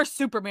like, "Where's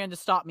Superman to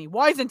stop me?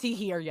 Why isn't he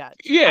here yet?"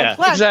 Yeah,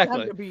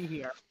 exactly. To be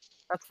here.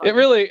 That's it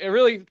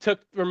really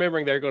took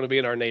remembering they're going to be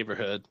in our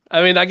neighborhood.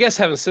 I mean, I guess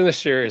having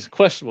Sinister is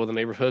questionable in the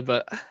neighborhood,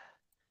 but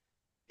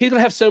he's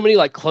gonna have so many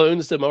like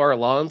clones to mow our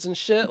lawns and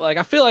shit. Like,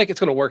 I feel like it's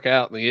gonna work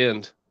out in the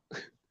end.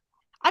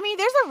 I mean,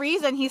 there's a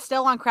reason he's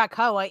still on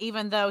Krakoa,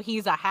 even though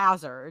he's a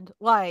hazard.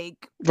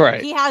 Like,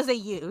 right? He has a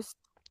use.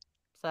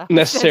 So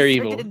necessary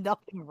evil. Did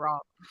nothing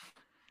wrong.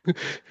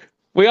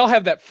 We all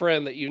have that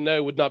friend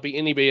that would not be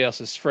anybody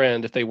else's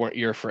friend if they weren't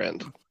your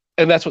friend,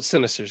 and that's what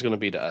Sinister is going to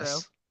be to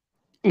us.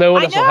 No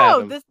one else will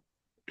have him.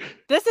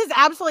 This is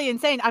absolutely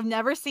insane. I've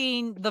never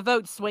seen the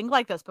vote swing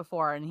like this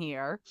before in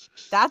here.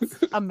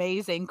 That's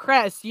amazing.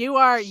 Chris, you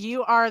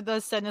are the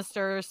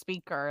Sinister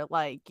speaker.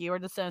 Like, you are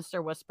the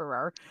Sinister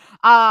whisperer.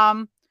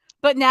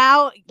 But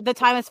now the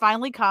time has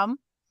finally come.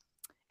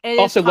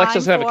 Also, Lex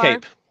doesn't have a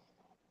cape.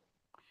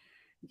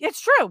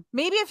 It's true.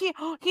 Maybe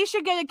if he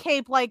should get a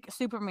cape like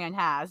Superman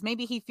has.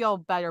 Maybe he'd feel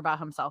better about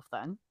himself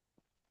then.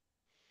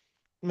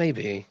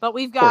 Maybe. But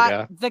we've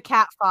got the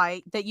cat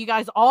fight that you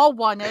guys all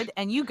wanted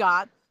and you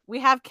got. We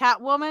have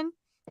Catwoman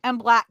and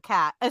Black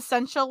Cat.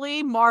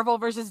 Essentially Marvel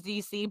versus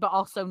DC, but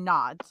also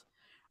not.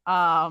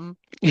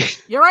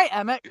 You're right,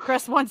 Emmett.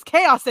 Chris wants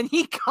chaos, and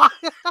he got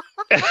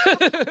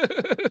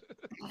it.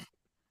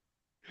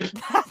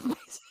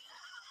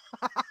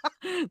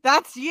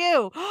 That's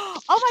you. Oh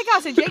my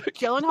gosh, a Jake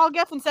Gyllenhaal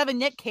gift instead of a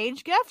Nick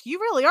Cage gift? You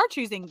really are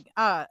choosing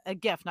a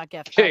gift, not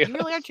gift. You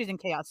really are choosing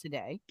chaos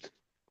today.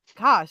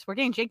 Gosh, we're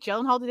getting Jake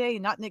Gyllenhaal today,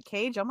 not Nick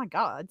Cage. Oh my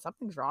God,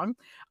 something's wrong.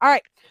 All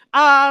right.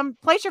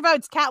 Place your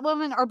votes,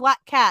 Catwoman or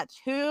Black Cat.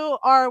 Who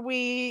are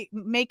we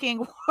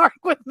making work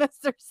with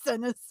Mr.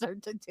 Sinister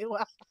to do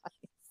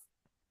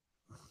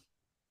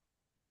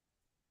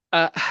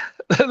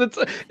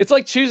it? It's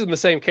like choosing the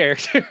same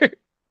character.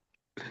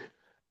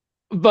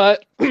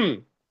 But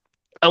I'm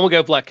gonna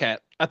go Black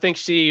Cat. I think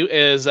she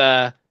is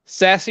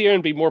sassier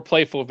and be more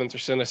playful with Mr.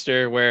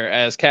 Sinister,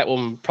 whereas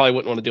Catwoman probably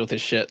wouldn't want to deal with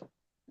his shit.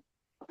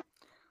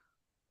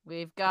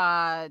 We've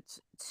got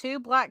 2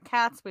 Black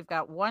Cats. We've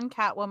got 1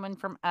 Catwoman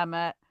from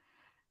Emmett.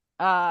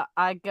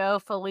 I go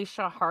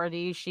Felicia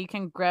Hardy. She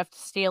can grift,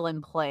 steal,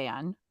 and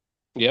plan.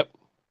 Yep.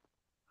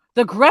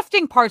 The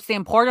grifting part's the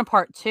important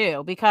part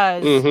too,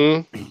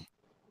 because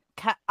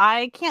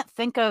I can't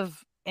think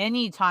of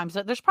any times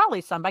that there's probably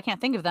some, but I can't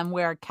think of them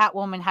where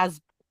Catwoman has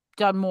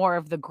done more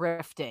of the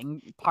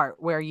grifting part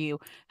where you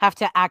have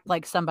to act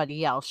like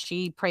somebody else.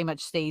 She pretty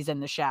much stays in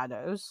the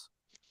shadows.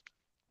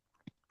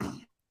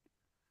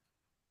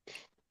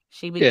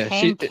 She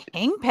became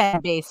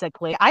Kingpin,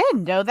 basically. I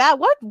didn't know that.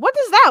 What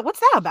is that? What's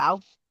that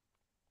about?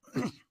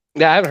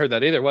 Yeah, I haven't heard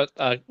that either.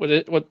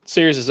 What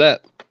series is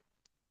that?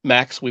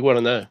 Max, we want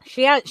to know.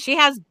 She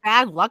has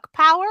bad luck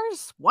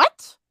powers?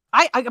 What?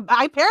 I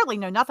apparently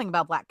know nothing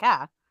about Black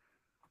Cat.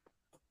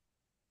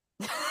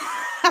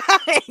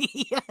 I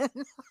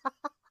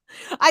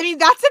mean,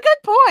 that's a good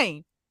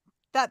point.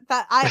 That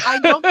I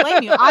don't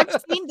blame you. I've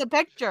seen the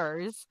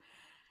pictures.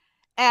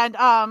 And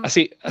I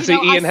see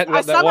Ian hadn't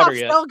got that water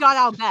yet. Still got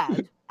out of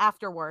bed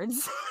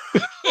afterwards.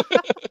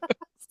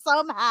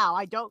 Somehow,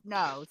 I don't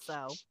know.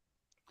 So,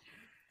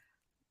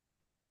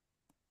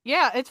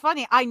 yeah, it's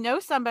funny. I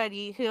know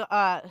somebody who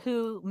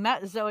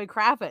met Zoe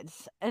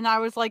Kravitz, and I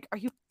was like, "Are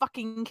you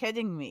fucking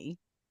kidding me?"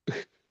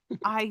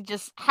 I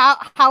just how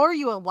are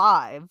you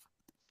alive?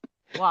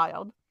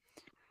 Wild.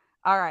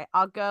 All right,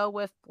 I'll go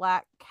with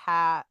Black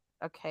Cat.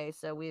 Okay,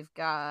 so we've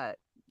got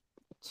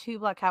 2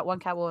 Black Cat, 1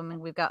 Catwoman.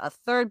 We've got a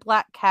 3rd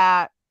Black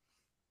Cat.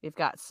 We've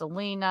got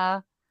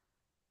Selena.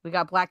 We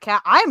got Black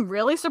Cat. I'm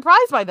really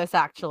surprised by this,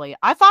 actually.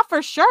 I thought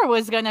for sure it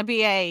was going to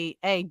be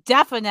a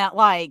definite,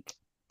 like,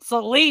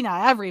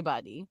 Selena,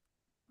 everybody.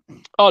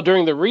 Oh,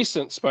 during the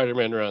recent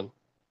Spider-Man run.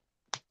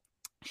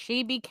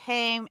 She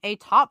became a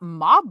top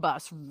mob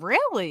boss.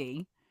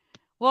 Really?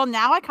 Well,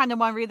 now I kind of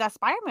want to read that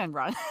Spider-Man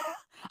run.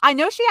 I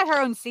know she had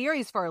her own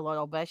series for a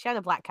little bit. She had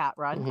a Black Cat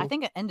run. I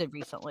think it ended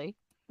recently.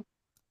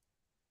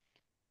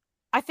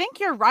 I think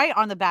you're right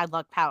on the bad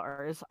luck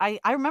powers. I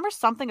remember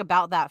something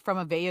about that from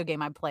a video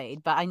game I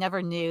played, but I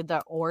never knew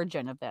the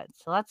origin of it.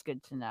 So that's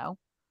good to know.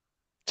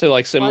 So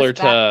like similar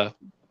to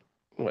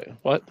wait,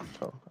 what?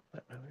 Oh.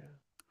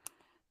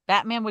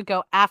 Batman would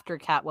go after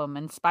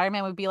Catwoman.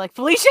 Spider-Man would be like,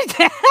 Felicia.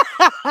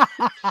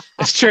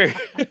 That's true.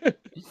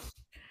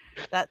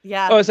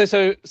 Yeah. Oh,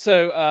 so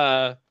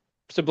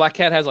Black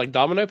Cat has like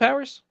domino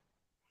powers?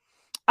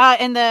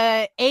 In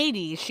the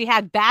 80s, she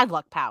had bad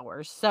luck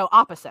powers. So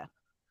opposite.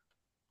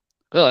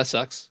 Oh, that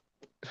sucks.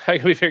 How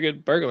can we figure a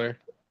burglar?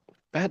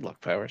 Bad luck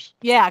powers.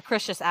 Yeah,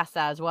 Chris just asked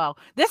that as well.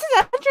 This is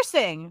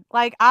interesting.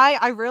 Like,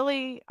 I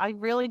really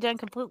didn't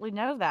completely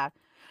know that.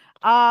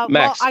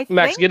 Max,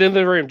 get into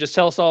the room. Just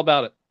tell us all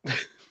about it.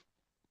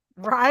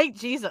 Right?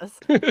 Jesus.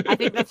 I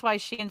think that's why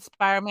she and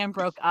Spider-Man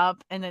broke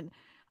up. And then,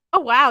 oh,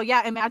 wow.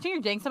 Yeah, imagine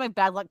you're doing something with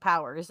bad luck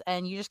powers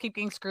and you just keep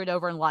getting screwed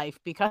over in life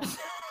because,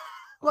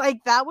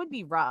 like, that would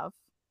be rough.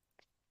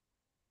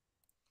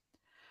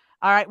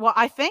 All right. Well,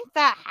 I think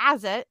that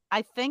has it.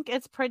 I think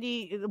it's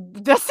pretty.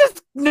 This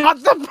is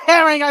not the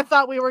pairing I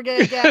thought we were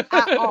going to get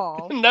at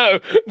all.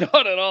 No,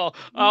 not at all.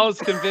 I was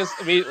convinced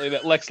immediately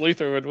that Lex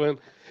Luthor would win.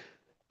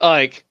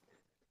 Like,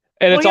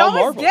 and it's all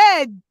Marvel.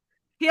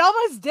 He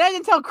almost did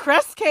until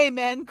Chris came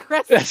in.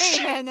 Chris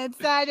came in and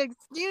said,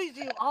 "Excuse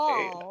you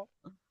all."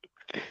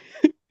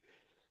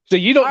 So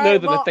you don't know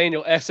the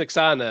Nathaniel Essex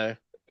I know.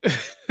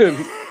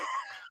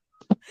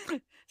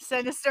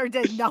 Sinister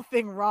did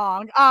nothing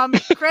wrong.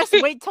 Chris,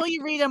 wait till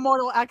you read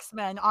Immortal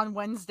X-Men on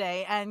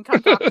Wednesday and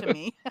come talk to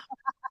me.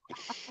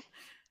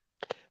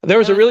 There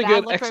was a really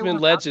good X-Men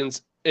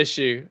Legends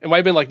issue. It might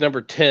have been like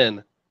number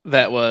 10.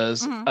 That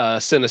was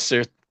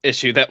Sinister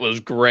issue. That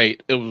was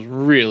great. It was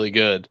really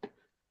good.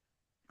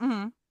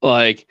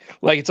 Like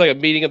it's like a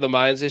meeting of the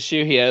minds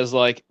issue. He has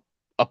like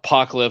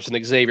Apocalypse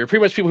and Xavier,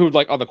 pretty much people who are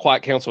like on the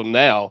Quiet Council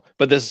now,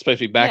 but this is supposed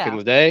to be back in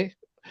the day.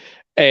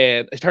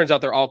 And it turns out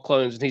they're all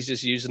clones, and he's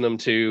just using them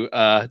to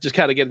just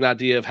kind of get an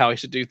idea of how he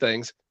should do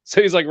things.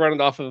 So he's like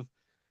running off of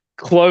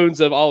clones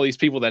of all these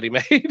people that he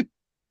made.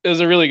 It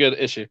was a really good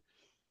issue.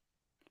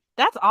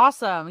 That's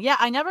awesome. Yeah,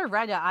 I never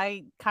read it.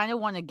 I kind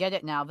of want to get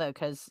it now, though,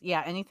 because,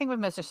 yeah, anything with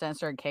Mr.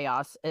 Sinister and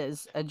Chaos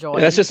is a joy.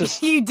 Yeah, that's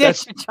just you did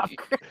your job.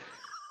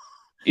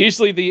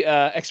 Usually the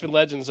X-Men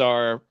Legends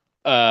are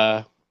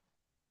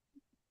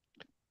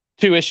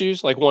 2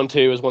 issues, like 1,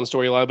 2 is one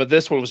storyline, but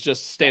this one was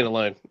just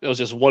standalone. It was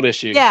just one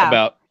issue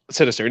about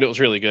Sinister, and it was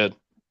really good.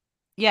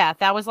 Yeah,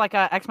 that was like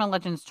a X-Men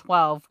Legends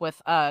 12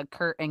 with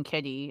Kurt and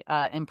Kitty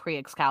in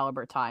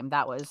pre-Excalibur time.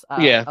 That was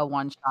a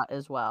one-shot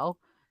as well.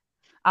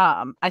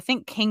 I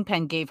think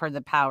Kingpin gave her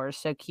the powers,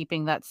 so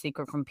keeping that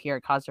secret from Pierre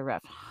caused a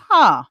rift.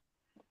 Huh.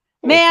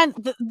 Man,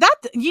 that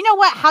you know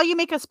what? How you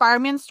make a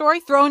Spider-Man story?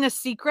 Throw in a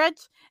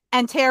secret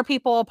and tear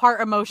people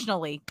apart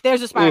emotionally.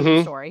 There's a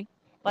Spider-Man story.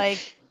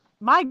 Like,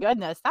 my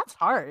goodness, that's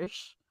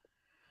harsh.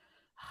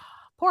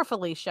 Poor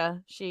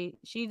Felicia. She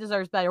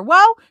deserves better.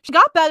 Well, she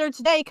got better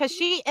today because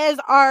she is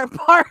our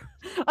part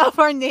of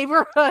our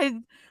neighborhood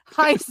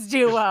heist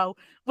duo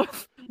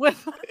with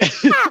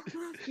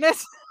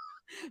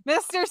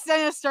Mr.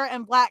 Sinister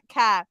and Black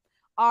Cat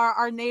are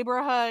our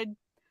neighborhood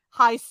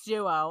heist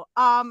duo.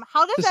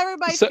 How does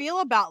everybody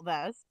feel about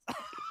this?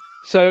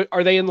 So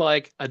are they in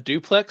like a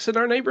duplex in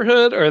our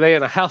neighborhood, or are they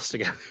in a house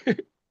together?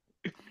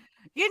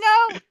 You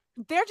know,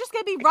 they're just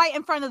going to be right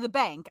in front of the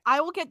bank.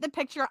 I will get the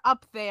picture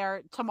up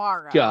there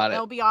tomorrow. Got it.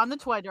 It'll be on the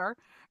Twitter.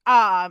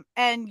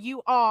 And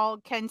you all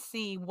can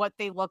see what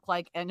they look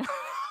like. And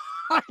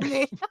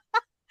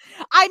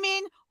I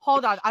mean,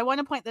 hold on. I want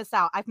to point this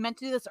out. I've meant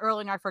to do this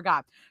earlier and I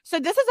forgot. So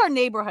this is our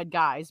neighborhood,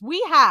 guys.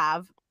 We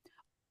have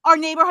our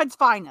neighborhood's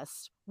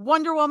finest,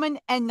 Wonder Woman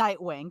and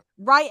Nightwing,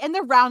 right in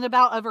the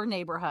roundabout of our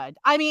neighborhood.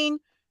 I mean,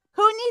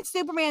 who needs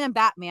Superman and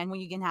Batman when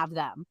you can have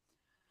them?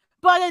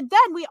 But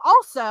then we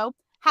also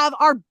have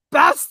our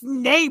best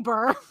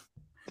neighbor,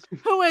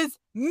 who is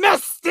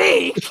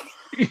Mystique.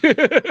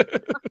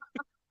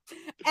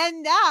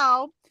 And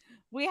now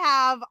we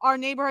have our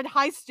neighborhood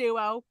heist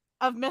duo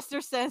of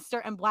Mr. Sinister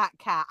and Black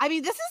Cat. I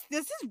mean, this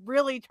is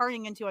really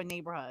turning into a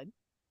neighborhood.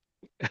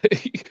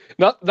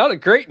 not a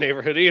great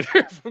neighborhood either,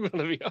 if I'm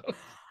gonna be honest.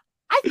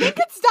 I think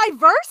it's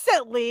diverse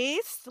at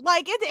least.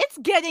 Like it's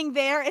getting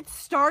there. It's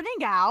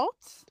starting out.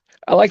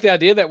 I like the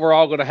idea that we're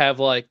all going to have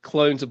like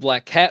clones of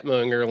Black Cat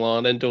mowing our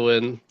lawn and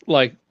doing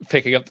like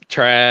picking up the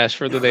trash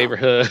for the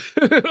neighborhood.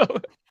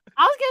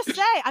 I was gonna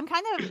say,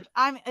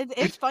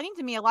 it's funny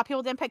to me. A lot of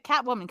people didn't pick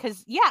Catwoman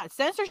because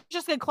Sinister's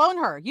just gonna clone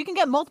her. You can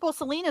get multiple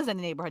Selenas in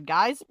the neighborhood,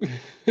 guys.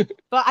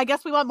 But I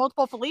guess we want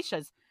multiple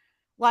Felicias.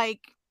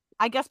 Like,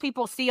 I guess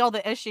people see all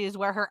the issues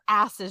where her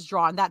ass is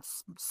drawn that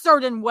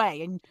certain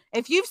way. And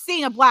if you've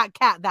seen a Black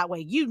Cat that way,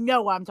 you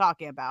know what I'm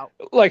talking about.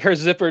 Like her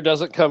zipper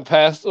doesn't come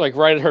past, like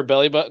right at her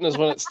belly button is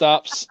when it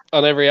stops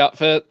on every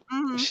outfit.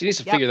 Mm-hmm. She needs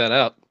to figure that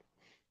out.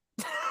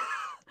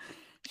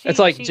 It's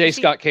like J.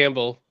 Scott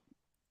Campbell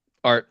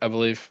art, I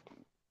believe.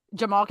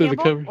 Jamal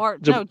Campbell? Or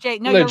J. J.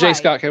 Right.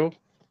 Scott Campbell.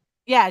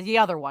 Yeah, the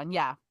other one,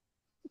 yeah.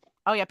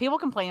 Oh yeah, people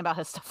complain about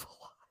his stuff a lot.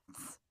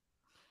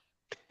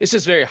 It's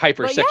just very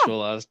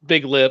hypersexualized. Yeah.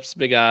 Big lips,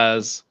 big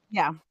eyes.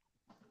 Yeah.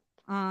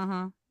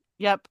 Mm-hmm.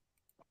 Yep.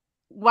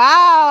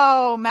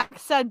 Wow.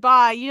 Max said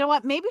bye. You know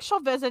what? Maybe she'll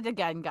visit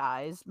again,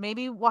 guys.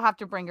 Maybe we'll have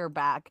to bring her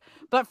back.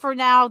 But for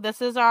now,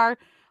 this is our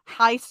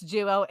heist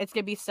duo. It's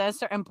going to be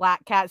Sinister and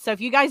Black Cat. So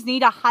if you guys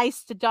need a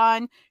heist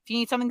done, if you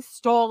need something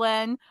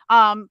stolen,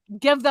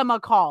 give them a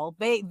call.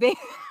 They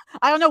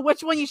I don't know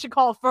which one you should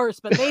call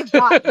first, but they've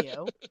got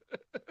you.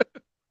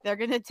 They're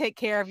going to take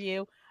care of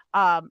you.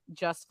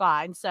 Just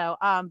fine. So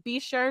be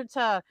sure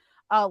to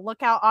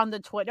look out on the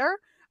Twitter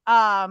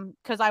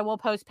because I will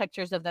post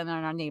pictures of them in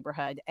our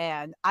neighborhood,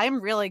 and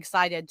I'm really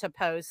excited to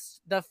post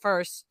the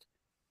first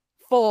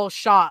full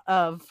shot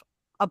of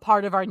a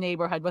part of our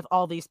neighborhood with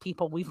all these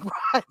people we've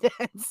brought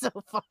in so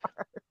far.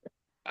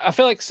 I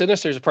feel like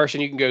Sinister's a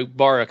person you can go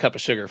borrow a cup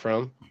of sugar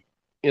from.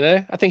 You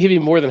know, I think he'd be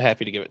more than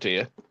happy to give it to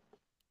you.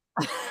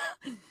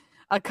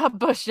 A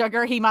cup of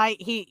sugar. He might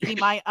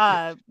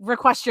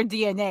request your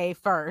DNA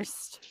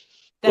first.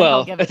 Then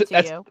he'll give it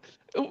to you.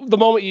 The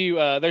moment you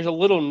there's a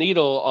little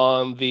needle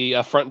on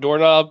the front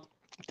doorknob,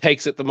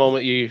 takes it the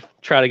moment you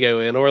try to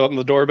go in, or on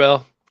the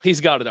doorbell.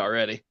 He's got it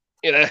already.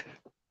 You know.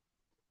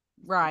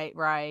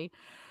 Right.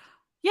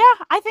 Yeah,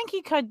 I think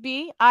he could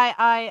be.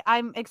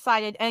 I'm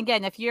excited. And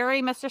again, if you're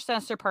a Mr.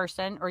 Sinister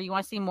person or you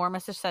want to see more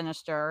Mr.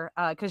 Sinister,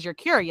 because you're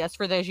curious,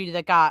 for those of you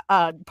that got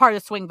part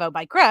of Swing Vote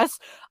by Chris,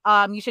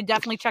 you should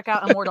definitely check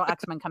out Immortal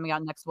X-Men coming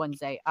out next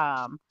Wednesday.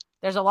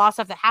 There's a lot of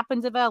stuff that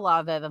happens in it. A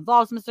lot of it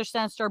involves Mr.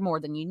 Sinister more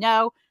than you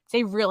know. It's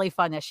a really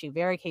fun issue,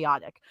 very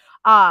chaotic.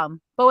 But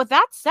with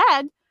that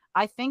said,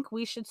 I think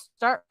we should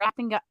start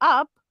wrapping it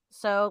up.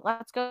 So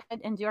let's go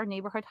ahead and do our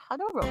neighborhood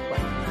huddle real quick.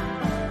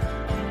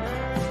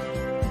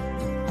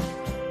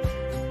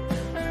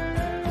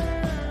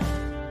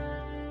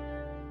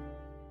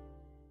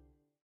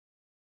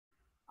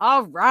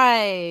 All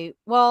right.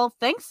 Well,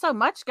 thanks so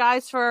much,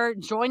 guys, for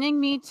joining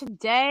me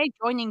today,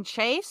 joining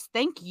Chase.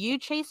 Thank you,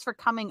 Chase, for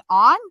coming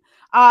on.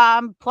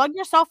 Plug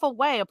yourself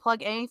away.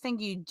 Plug anything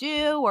you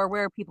do or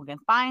where people can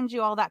find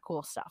you, all that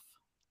cool stuff.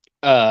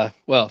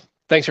 Well,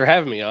 thanks for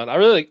having me on. I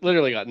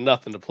literally got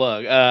nothing to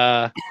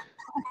plug.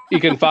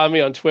 You can find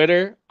me on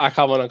Twitter,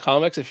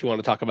 ICommentOnComics, if you want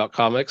to talk about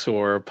comics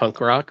or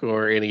punk rock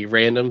or any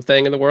random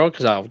thing in the world,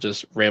 because I'll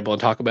just ramble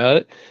and talk about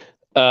it.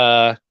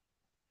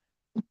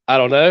 I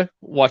don't know.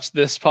 Watch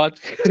this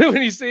podcast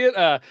when you see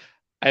it.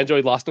 I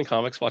enjoyed Lost in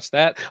Comics. Watch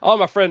that. Oh,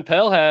 my friend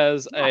Pell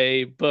has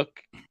a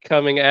book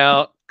coming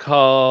out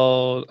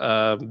called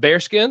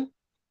Bearskin.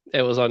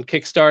 It was on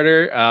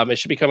Kickstarter. It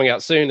should be coming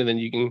out soon, and then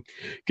you can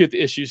get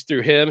the issues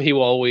through him. He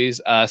will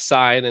always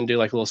sign and do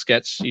like a little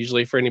sketch,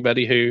 usually for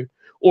anybody who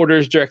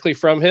orders directly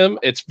from him.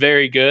 It's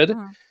very good.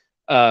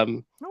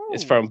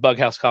 It's from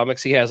Bughouse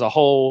Comics. He has a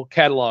whole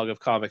catalog of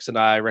comics, and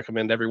I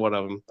recommend every one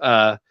of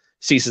them.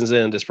 Season's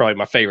End is probably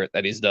my favorite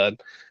that he's done.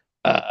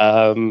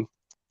 Other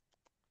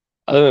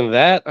than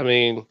that, I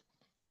mean,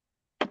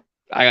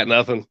 I got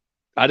nothing.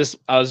 I was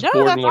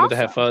bored and wanted to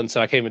have fun,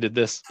 so I came and did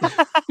this.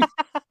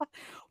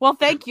 Well,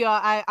 thank you.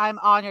 I'm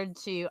honored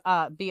to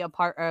be a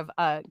part of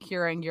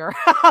curing your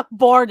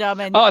boredom.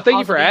 And thank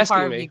you for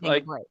asking me.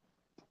 Like,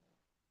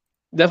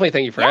 definitely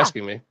thank you for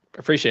asking me.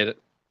 Appreciate it.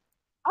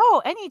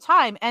 Oh,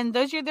 anytime. And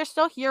those of you, they're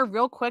still here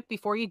real quick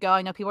before you go.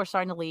 I know people are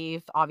starting to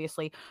leave,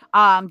 obviously.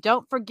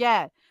 Don't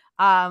forget,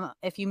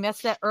 if you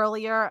missed it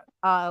earlier,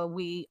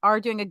 we are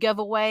doing a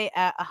giveaway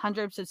at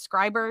 100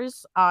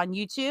 subscribers on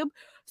YouTube.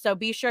 So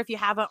be sure, if you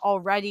haven't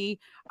already,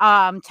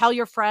 tell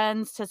your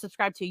friends to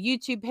subscribe to a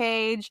YouTube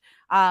page.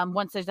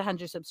 Once there's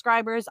 100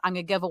 subscribers, I'm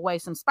going to give away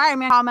some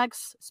Spider-Man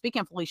comics. Speaking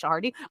of Felicia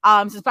Hardy,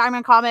 some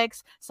Spider-Man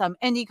comics, some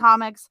indie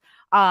comics.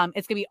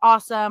 It's going to be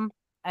awesome.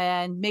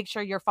 And make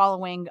sure you're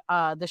following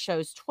the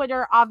show's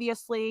Twitter,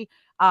 obviously,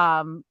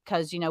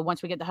 because,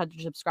 once we get the 100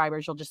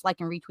 subscribers, you'll just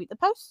like and retweet the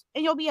posts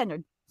and you'll be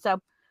entered.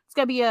 So it's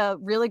going to be a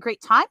really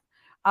great time.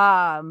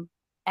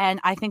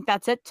 And I think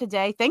that's it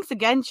today. Thanks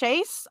again,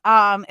 Chase.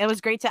 It was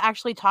great to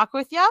actually talk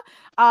with you.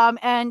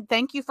 And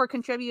thank you for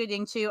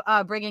contributing to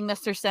bringing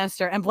Mr.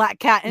 Sinister and Black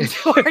Cat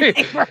into our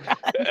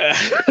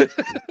neighborhood.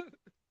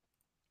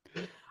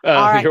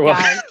 All right,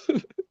 guys.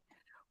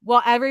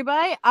 Well,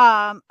 everybody,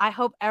 I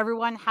hope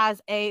everyone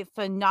has a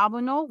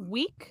phenomenal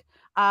week.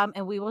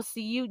 And we will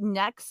see you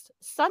next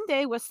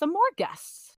Sunday with some more guests.